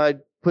deaf side,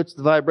 puts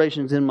the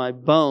vibrations in my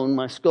bone,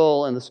 my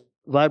skull, and the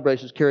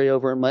vibrations carry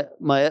over, and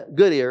my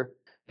good ear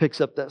picks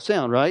up that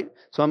sound, right?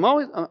 So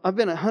I've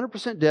been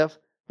 100% deaf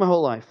my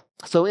whole life.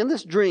 So in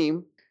this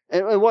dream,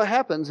 and what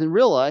happens in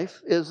real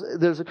life is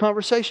there's a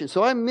conversation.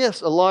 So I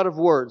miss a lot of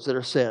words that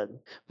are said,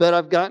 but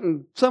I've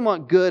gotten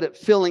somewhat good at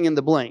filling in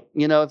the blank.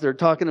 You know, if they're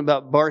talking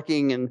about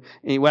barking and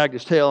he wagged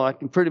his tail, I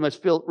can pretty much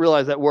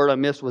realize that word I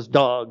missed was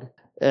dog.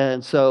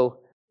 And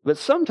so, but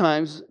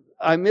sometimes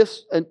I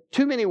miss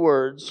too many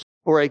words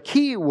or a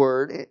key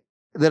word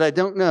that I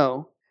don't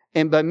know.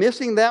 And by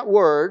missing that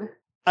word,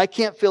 I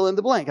can't fill in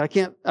the blank. I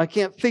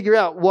can't figure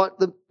out what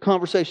the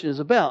conversation is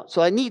about.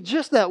 So I need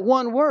just that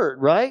one word,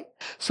 right?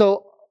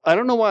 So I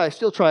don't know why I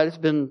still try it. It's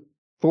been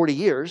 40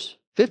 years,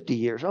 50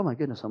 years. Oh my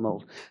goodness, I'm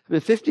old. It's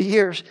been 50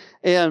 years.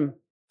 And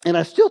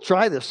I still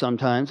try this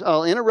sometimes.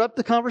 I'll interrupt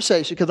the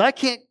conversation because I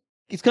can't,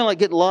 it's kind of like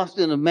getting lost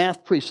in the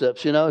math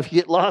precepts. You know, if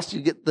you get lost,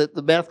 you get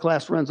the math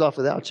class runs off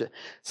without you.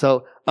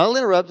 So I'll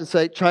interrupt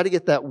and try to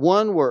get that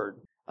one word.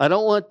 I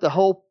don't want the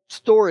whole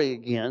story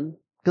again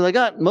because I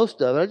got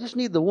most of it. I just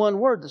need the one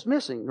word that's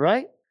missing,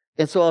 right?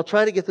 And so I'll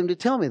try to get them to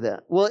tell me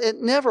that. Well, it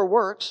never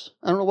works.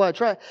 I don't know why I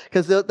try.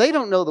 Because they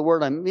don't know the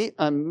word I'm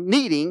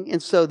needing.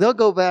 And so they'll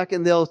go back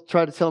and they'll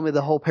try to tell me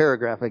the whole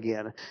paragraph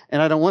again.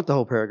 And I don't want the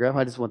whole paragraph.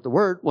 I just want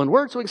one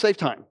word so we can save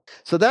time.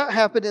 So that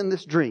happened in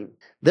this dream.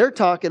 They're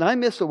talking. I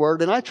miss a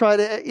word. And I try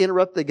to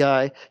interrupt the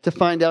guy to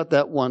find out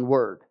that one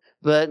word.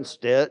 But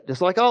instead,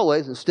 just like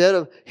always, instead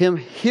of him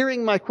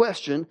hearing my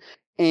question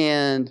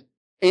and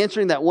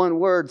answering that one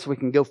word so we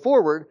can go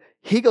forward,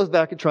 he goes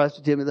back and tries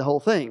to tell me the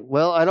whole thing.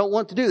 Well, I don't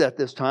want to do that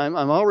this time.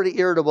 I'm already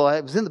irritable. I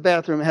was in the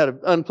bathroom and had an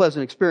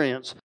unpleasant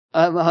experience.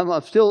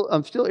 I'm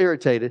still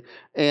irritated.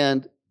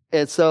 And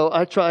so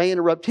I try to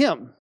interrupt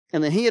him.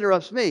 And then he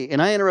interrupts me. And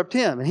I interrupt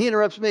him. And he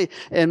interrupts me.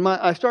 And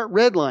I start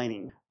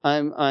redlining.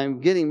 I'm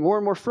getting more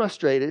and more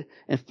frustrated.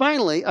 And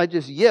finally, I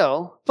just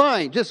yell,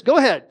 fine, just go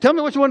ahead. Tell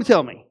me what you want to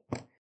tell me.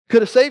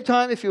 Could have saved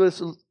time if you would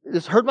have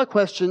just heard my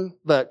question,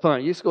 but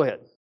fine, you just go ahead.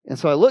 And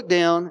so I look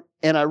down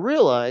and I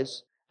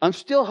realize I'm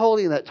still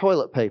holding that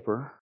toilet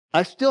paper.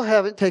 I still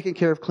haven't taken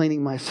care of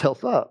cleaning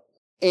myself up.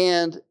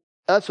 And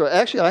that's right.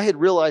 Actually, I had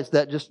realized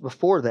that just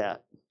before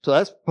that. So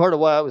that's part of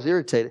why I was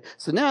irritated.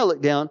 So now I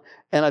look down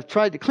and I've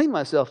tried to clean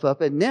myself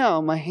up. And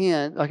now my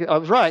hand, I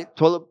was right.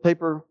 Toilet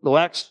paper, the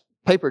wax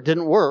paper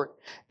didn't work.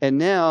 And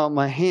now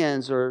my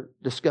hands are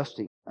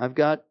disgusting. I've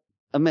got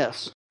a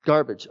mess,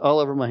 garbage all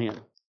over my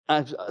hand.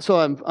 So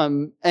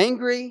I'm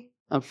angry.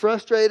 I'm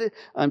frustrated.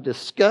 I'm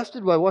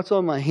disgusted by what's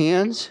on my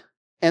hands.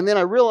 And then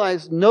I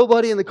realized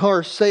nobody in the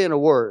car is saying a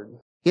word.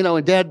 You know,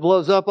 when Dad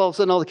blows up, all of a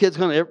sudden all the kids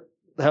come,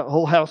 the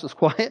whole house is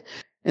quiet.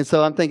 And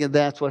so I'm thinking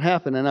that's what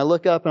happened. And I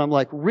look up and I'm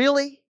like,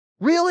 really?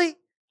 Really?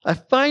 I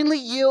finally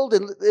yield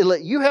and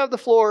let you have the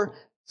floor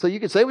so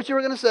you could say what you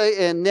were going to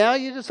say. And now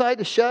you decide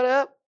to shut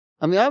up?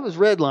 I mean, I was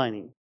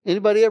redlining.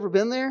 Anybody ever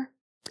been there?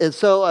 And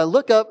so I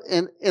look up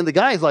and the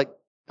guy's like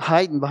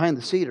hiding behind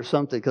the seat or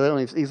something. Because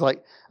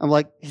I'm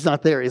like, he's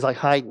not there. He's like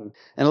hiding.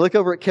 And I look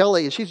over at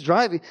Kelly and she's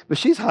driving, but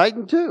she's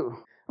hiding too.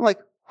 I'm like,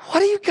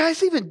 what are you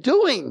guys even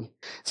doing?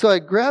 So I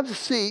grab the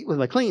seat with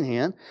my clean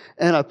hand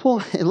and I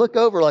pull and look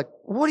over like,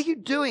 what are you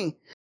doing?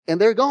 And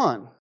they're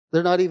gone.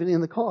 They're not even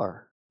in the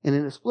car. And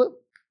in a split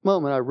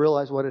moment, I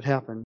realized what had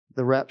happened.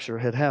 The rapture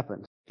had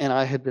happened and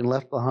I had been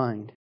left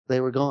behind. They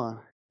were gone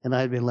and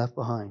I had been left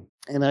behind.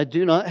 And I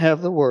do not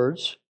have the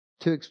words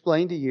to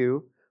explain to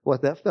you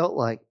what that felt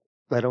like.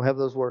 I don't have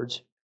those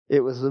words. It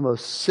was the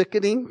most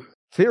sickening,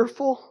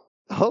 fearful,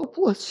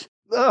 hopeless,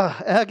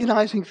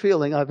 agonizing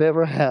feeling I've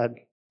ever had.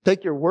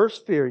 Take your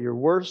worst fear, your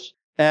worst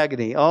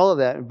agony, all of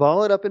that, and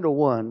ball it up into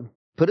one.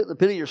 Put it in the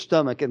pit of your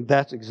stomach, and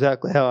that's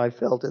exactly how I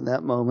felt in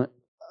that moment.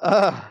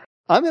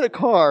 I'm in a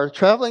car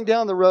traveling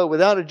down the road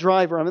without a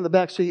driver. I'm in the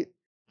back seat.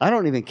 I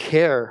don't even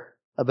care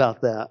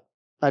about that.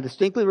 I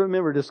distinctly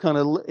remember just kind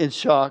of in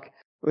shock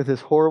with this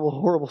horrible,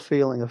 horrible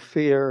feeling of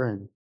fear.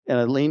 And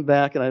I leaned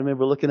back, and I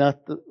remember looking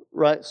out the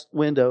right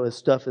window as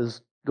stuff is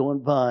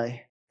going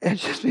by, and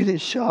just being in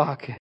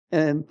shock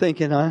and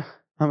thinking, I'm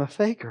a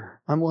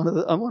faker. I'm one of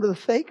the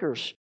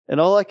fakers. And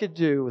all I could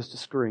do was to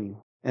scream.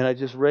 And I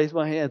just raised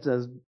my hands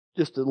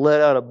just to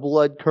let out a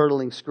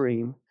blood-curdling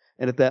scream.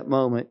 And at that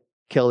moment,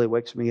 Kelly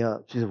wakes me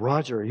up. She said,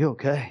 Roger, are you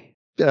okay?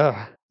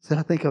 I said,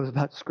 I think I was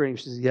about to scream.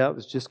 She said, yeah, it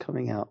was just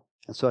coming out.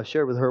 And so I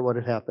shared with her what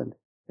had happened.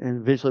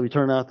 And eventually we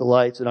turned out the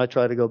lights and I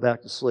tried to go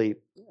back to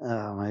sleep.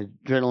 My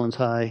adrenaline's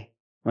high.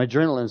 My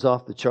adrenaline's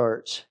off the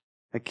charts.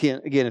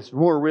 Again, it's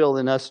more real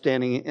than us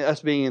being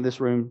in this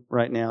room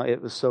right now.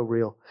 It was so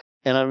real.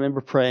 And I remember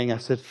praying, I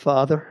said,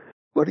 Father,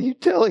 what are you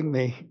telling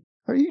me?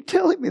 Are you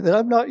telling me that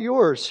I'm not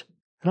yours?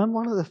 And I'm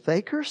one of the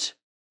fakers?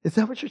 Is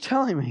that what you're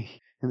telling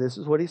me? And this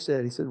is what he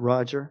said. He said,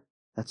 Roger,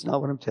 that's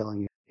not what I'm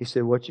telling you. He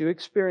said, what you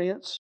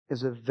experience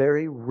is a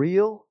very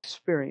real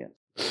experience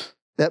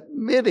that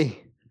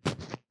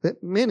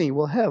many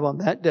will have on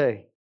that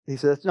day. He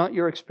said, that's not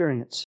your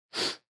experience.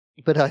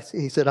 But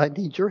he said, I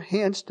need your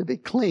hands to be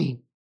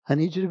clean. I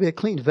need you to be a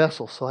clean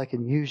vessel so I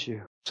can use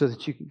you, so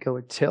that you can go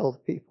and tell the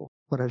people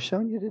what I've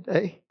shown you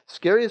today.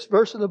 Scariest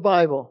verse in the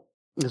Bible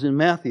is in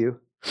Matthew.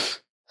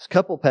 There's a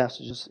couple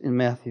passages in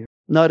Matthew.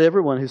 Not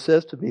everyone who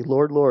says to me,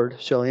 Lord, Lord,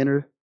 shall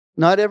enter.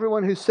 Not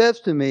everyone who says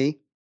to me,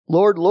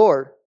 Lord,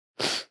 Lord,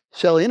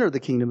 shall enter the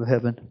kingdom of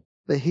heaven,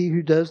 but he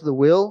who does the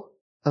will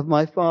of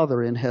my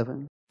Father in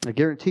heaven. I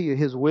guarantee you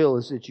His will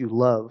is that you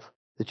love,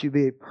 that you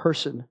be a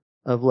person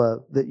of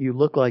love, that you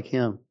look like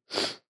Him.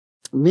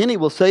 Many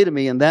will say to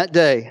me in that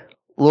day,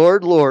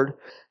 Lord, Lord,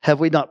 have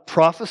we not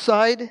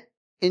prophesied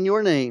in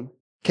your name,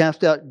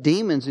 cast out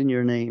demons in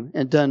your name,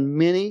 and done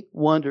many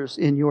wonders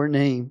in your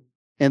name?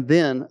 And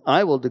then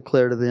I will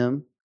declare to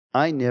them,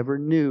 I never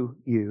knew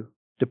you.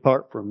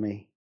 Depart from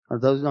me. Are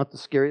those not the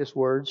scariest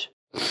words?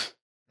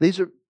 These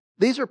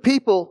are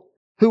people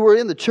who were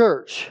in the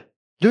church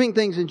doing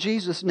things in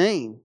Jesus'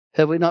 name.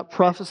 Have we not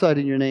prophesied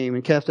in your name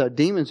and cast out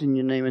demons in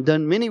your name and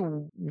done many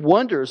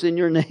wonders in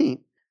your name?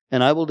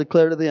 And I will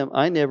declare to them,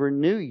 I never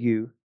knew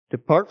you.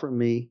 Depart from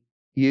me,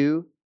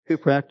 you who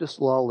practice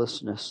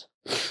lawlessness.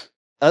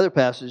 Other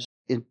passage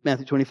in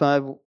Matthew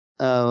 25,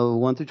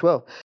 1 through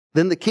 12.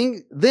 Then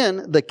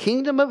the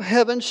kingdom of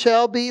heaven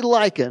shall be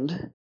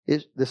likened.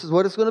 This is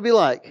what it's going to be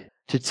like.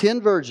 To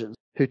 10 virgins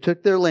who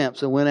took their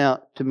lamps and went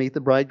out to meet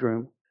the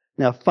bridegroom.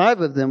 Now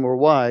 5 of them were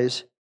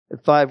wise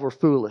and 5 were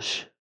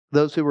foolish.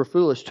 Those who were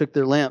foolish took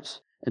their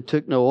lamps and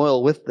took no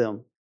oil with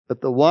them.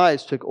 But the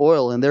wise took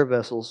oil in their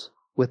vessels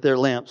with their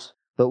lamps.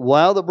 But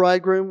while the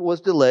bridegroom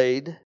was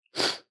delayed,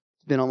 it's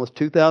been almost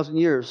 2,000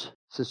 years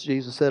since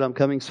Jesus said, I'm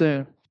coming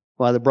soon.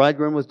 While the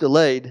bridegroom was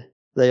delayed,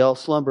 they all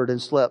slumbered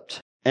and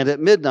slept. And at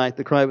midnight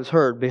the cry was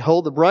heard,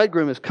 Behold, the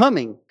bridegroom is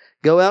coming.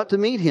 Go out to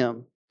meet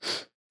him.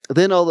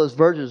 Then all those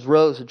virgins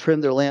rose and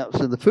trimmed their lamps.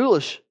 And the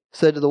foolish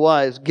said to the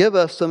wise, Give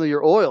us some of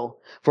your oil,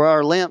 for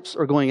our lamps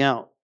are going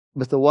out.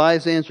 But the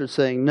wise answered,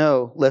 saying,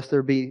 No, lest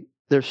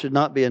there should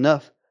not be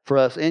enough for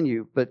us and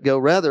you. But go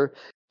rather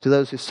to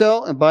those who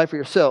sell and buy for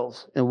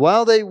yourselves. And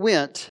while they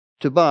went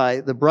to buy,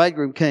 the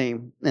bridegroom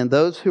came. And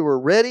those who were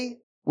ready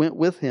went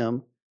with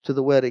him to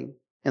the wedding.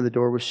 And the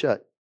door was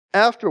shut.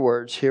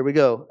 Afterwards, here we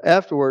go.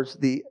 Afterwards,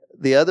 the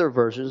other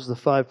versions, the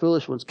 5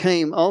 foolish ones,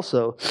 came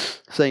also,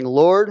 saying,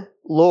 Lord,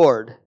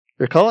 Lord.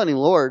 They're calling him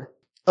Lord.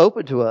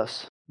 Open to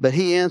us. But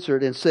he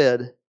answered and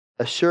said,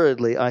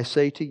 Assuredly, I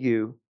say to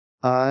you,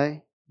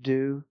 I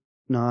do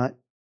not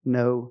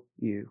know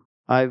you.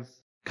 I've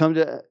come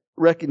to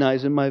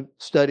recognize in my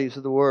studies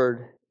of the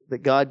Word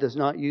that God does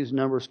not use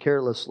numbers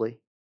carelessly.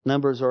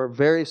 Numbers are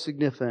very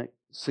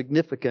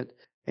significant,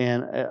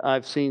 and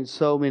I've seen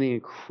so many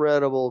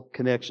incredible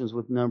connections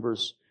with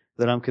numbers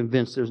that I'm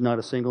convinced there's not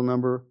a single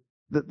number.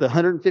 The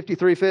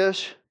 153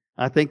 fish,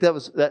 I think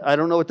I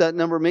don't know what that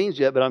number means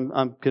yet, but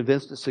I'm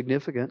convinced it's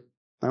significant.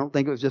 I don't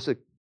think it was just a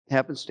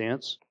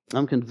happenstance.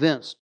 I'm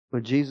convinced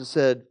when Jesus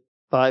said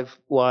 5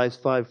 wise,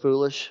 5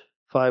 foolish,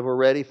 5 were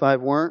ready,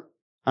 5 weren't.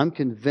 I'm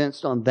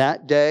convinced on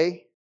that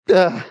day,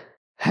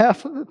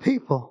 half of the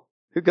people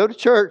who go to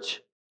church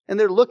and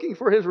they're looking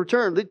for His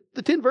return.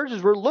 The 10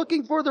 virgins were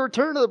looking for the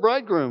return of the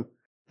bridegroom.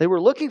 They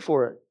were looking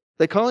for it.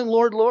 They call Him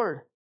Lord,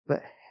 Lord.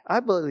 But I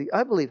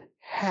believe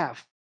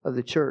half of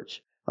the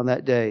church on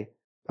that day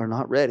are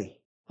not ready.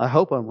 I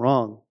hope I'm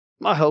wrong.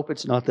 I hope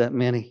it's not that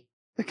many,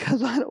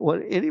 because I don't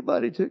want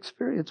anybody to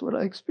experience what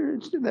I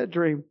experienced in that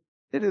dream.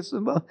 It is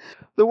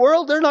the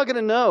world, they're not going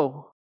to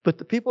know. But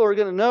the people who are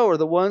going to know are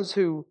the ones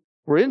who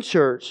were in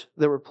church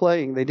that were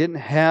playing. They didn't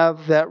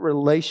have that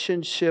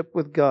relationship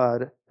with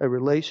God, a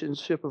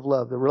relationship of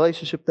love, the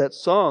relationship that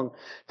song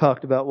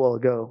talked about a while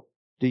ago.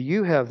 Do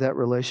you have that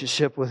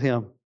relationship with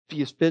Him? Do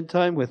you spend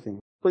time with Him?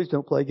 Please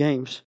don't play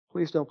games.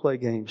 Please don't play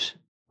games.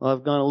 Well,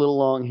 I've gone a little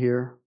long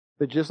here,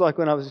 but just like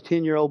when I was a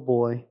 10-year-old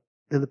boy,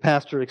 and the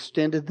pastor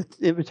extended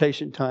the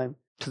invitation time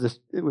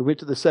we went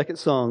to the second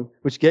song,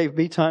 which gave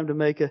me time to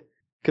make a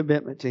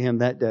commitment to Him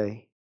that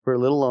day. We're a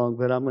little long,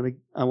 but I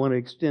want to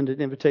extend an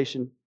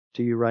invitation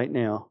to you right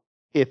now.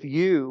 If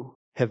you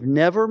have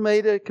never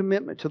made a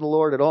commitment to the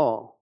Lord at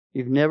all,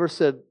 you've never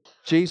said,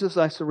 Jesus,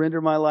 I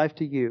surrender my life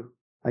to you.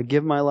 I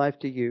give my life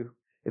to you.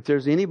 If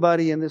there's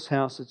anybody in this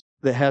house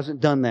that hasn't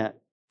done that,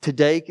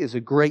 today is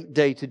a great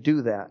day to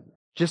do that.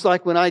 Just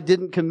like when I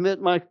didn't commit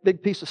my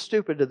big piece of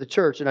stupid to the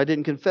church and I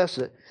didn't confess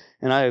it.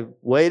 And I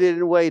waited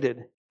and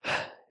waited.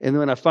 And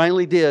when I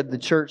finally did, the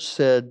church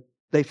said,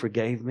 they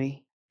forgave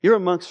me. You're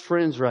amongst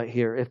friends right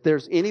here. If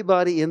there's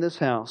anybody in this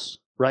house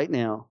right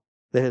now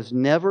that has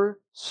never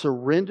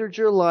surrendered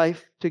your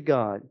life to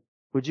God,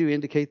 would you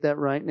indicate that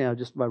right now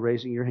just by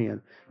raising your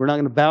hand? We're not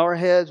going to bow our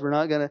heads. We're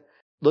not going to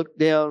look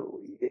down.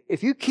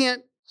 If you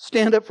can't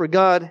stand up for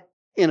God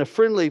in a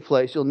friendly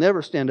place, you'll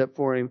never stand up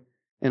for Him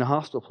in a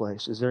hostile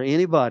place. Is there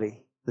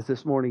anybody that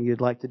this morning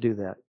you'd like to do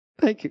that?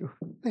 Thank you.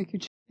 Thank you.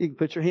 You can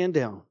put your hand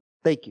down.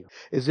 Thank you.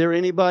 Is there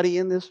anybody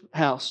in this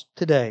house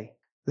today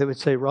that would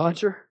say,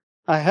 Roger,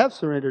 I have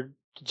surrendered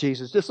to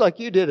Jesus, just like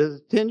you did as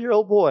a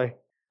 10-year-old boy.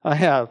 I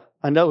have.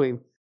 I know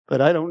Him,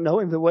 but I don't know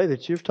Him the way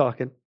that you're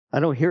talking.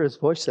 I don't hear His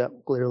voice that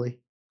clearly.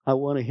 I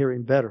want to hear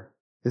Him better.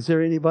 Is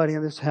there anybody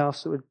in this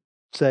house that would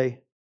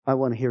say, I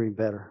want to hear Him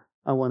better.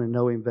 I want to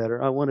know Him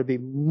better. I want to be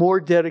more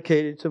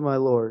dedicated to my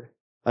Lord.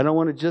 I don't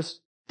want to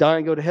just die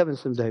and go to heaven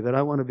someday, but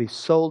I want to be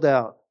sold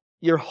out,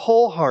 your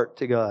whole heart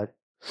to God.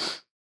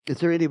 Is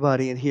there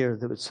anybody in here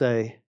that would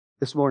say,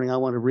 this morning I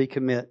want to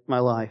recommit my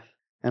life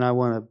and I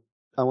want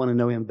to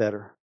know Him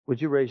better?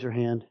 Would you raise your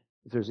hand?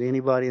 If there's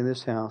anybody in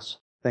this house,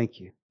 thank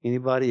you.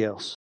 Anybody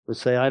else would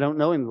say, I don't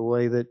know Him the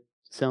way that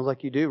sounds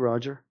like you do,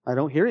 Roger. I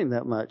don't hear Him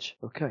that much.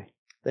 Okay,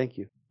 thank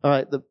you. All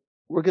right,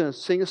 we're going to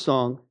sing a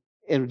song.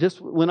 And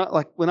just when I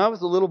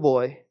was a little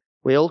boy,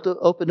 we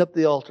opened up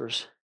the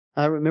altars.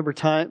 I remember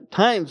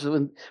times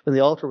when the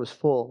altar was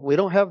full. We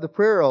don't have the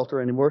prayer altar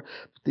anymore,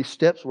 but these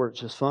steps work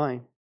just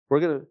fine. We're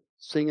going to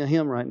sing a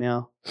hymn right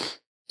now.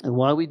 And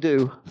while we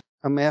do,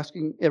 I'm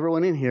asking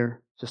everyone in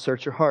here to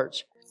search your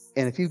hearts.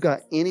 And if you've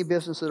got any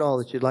business at all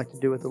that you'd like to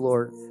do with the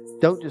Lord,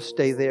 don't just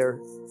stay there.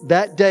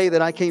 That day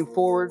that I came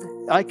forward,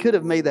 I could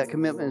have made that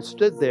commitment and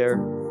stood there,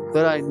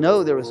 but I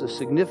know there was a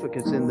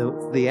significance in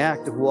the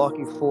act of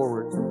walking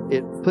forward.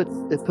 It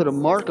put a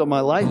mark on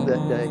my life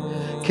that day.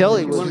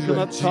 Kelly was the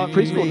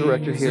preschool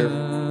director here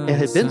and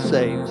had been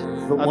saved,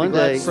 but one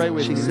day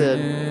she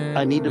said,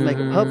 I need to make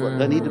it public.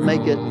 I need to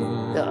make it.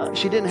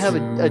 She didn't have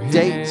a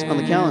date on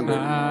the calendar,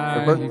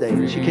 her birthday.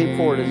 And she came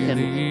forward,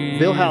 and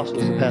Bill House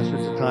was the pastor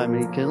at the time,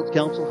 and he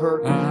counseled her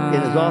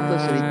in his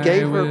office, and he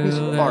gave her a piece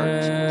of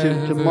art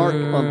to mark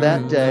on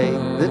that day,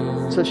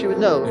 so she would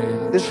know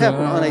this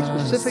happened on a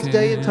specific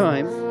day and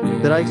time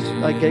that I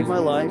gave my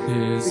life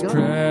to God.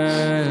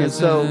 And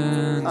so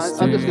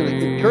I'm just going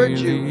to encourage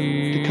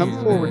you to come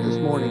forward this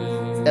morning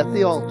at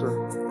the altar.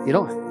 You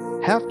don't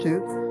have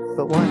to,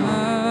 but why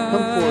not?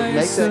 Come forward,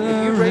 make that.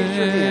 If you raise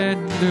your hand,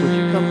 would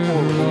you come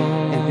forward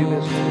and do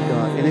business with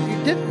God? And if you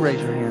didn't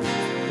raise your hand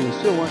and you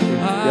still want to, the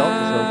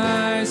altar's open.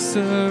 I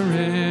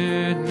surrender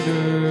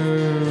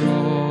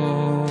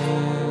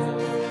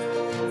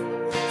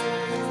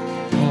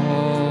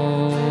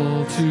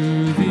all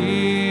to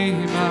Thee,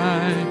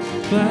 my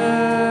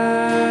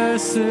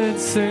blessed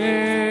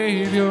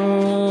Savior.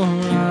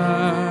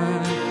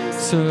 I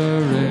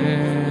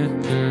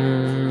surrender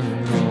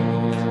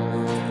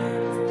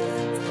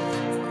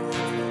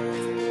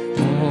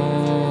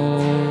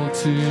all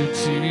to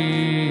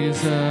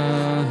Jesus.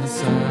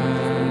 I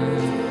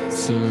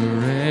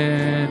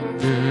surrender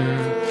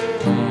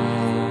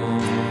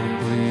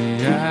humbly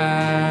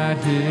at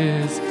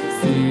His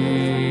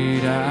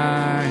feet. I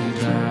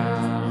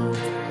bow.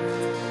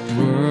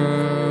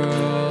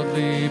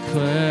 Worldly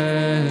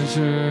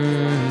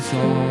pleasures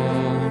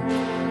all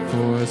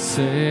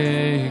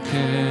forsaken,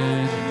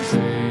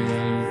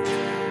 take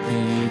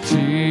me,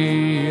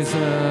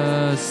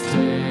 Jesus,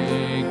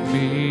 take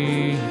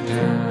me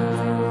now.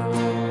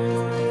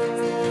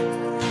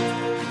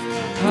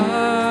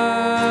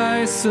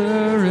 I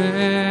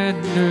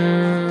surrender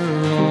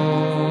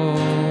all.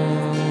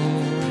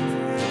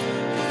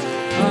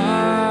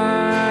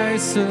 I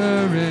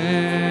surrender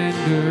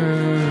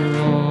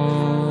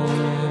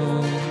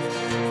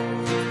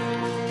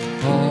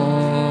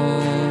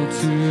all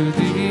to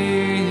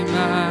Thee,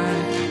 my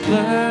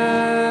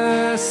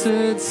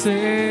blessed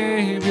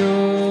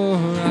Savior.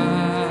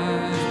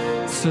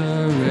 I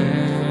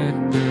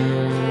surrender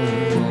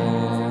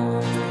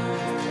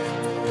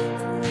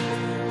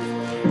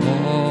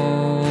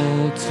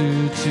all to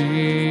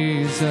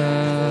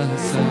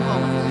Jesus.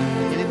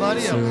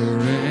 Anybody else?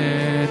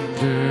 Surrender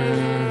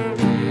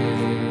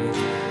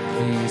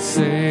me,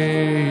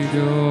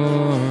 Savior,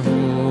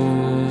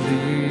 holy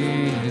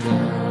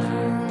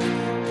Thine.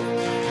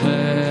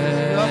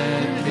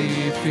 Let me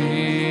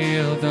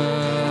feel the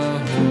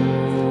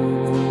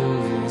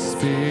Holy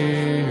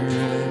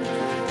Spirit.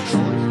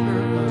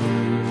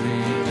 Truly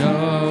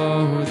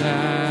know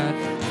that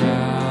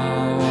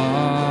Thou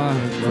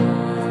art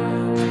mine.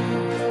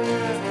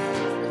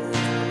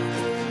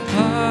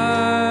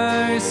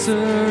 I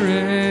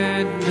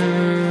surrender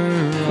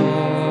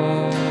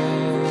all.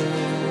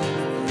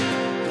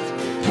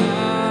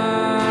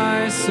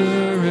 I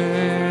surrender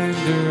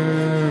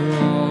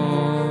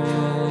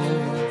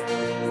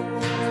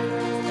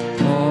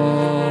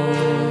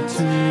all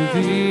to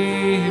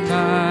Thee,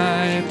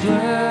 my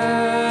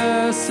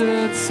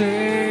blessed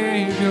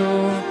Savior.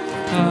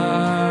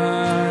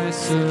 I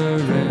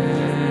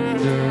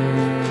surrender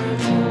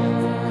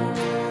all.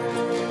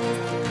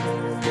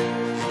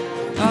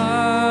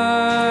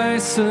 I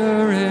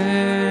surrender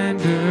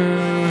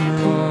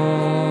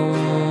all.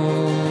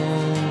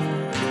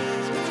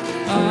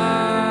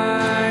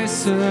 I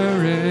surrender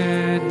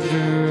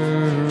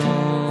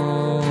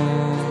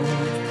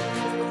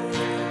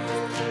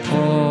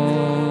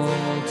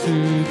all to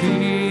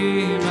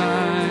Thee,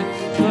 my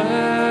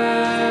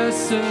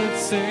blessed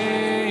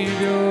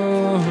Savior.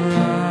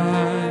 I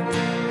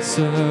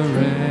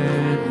surrender.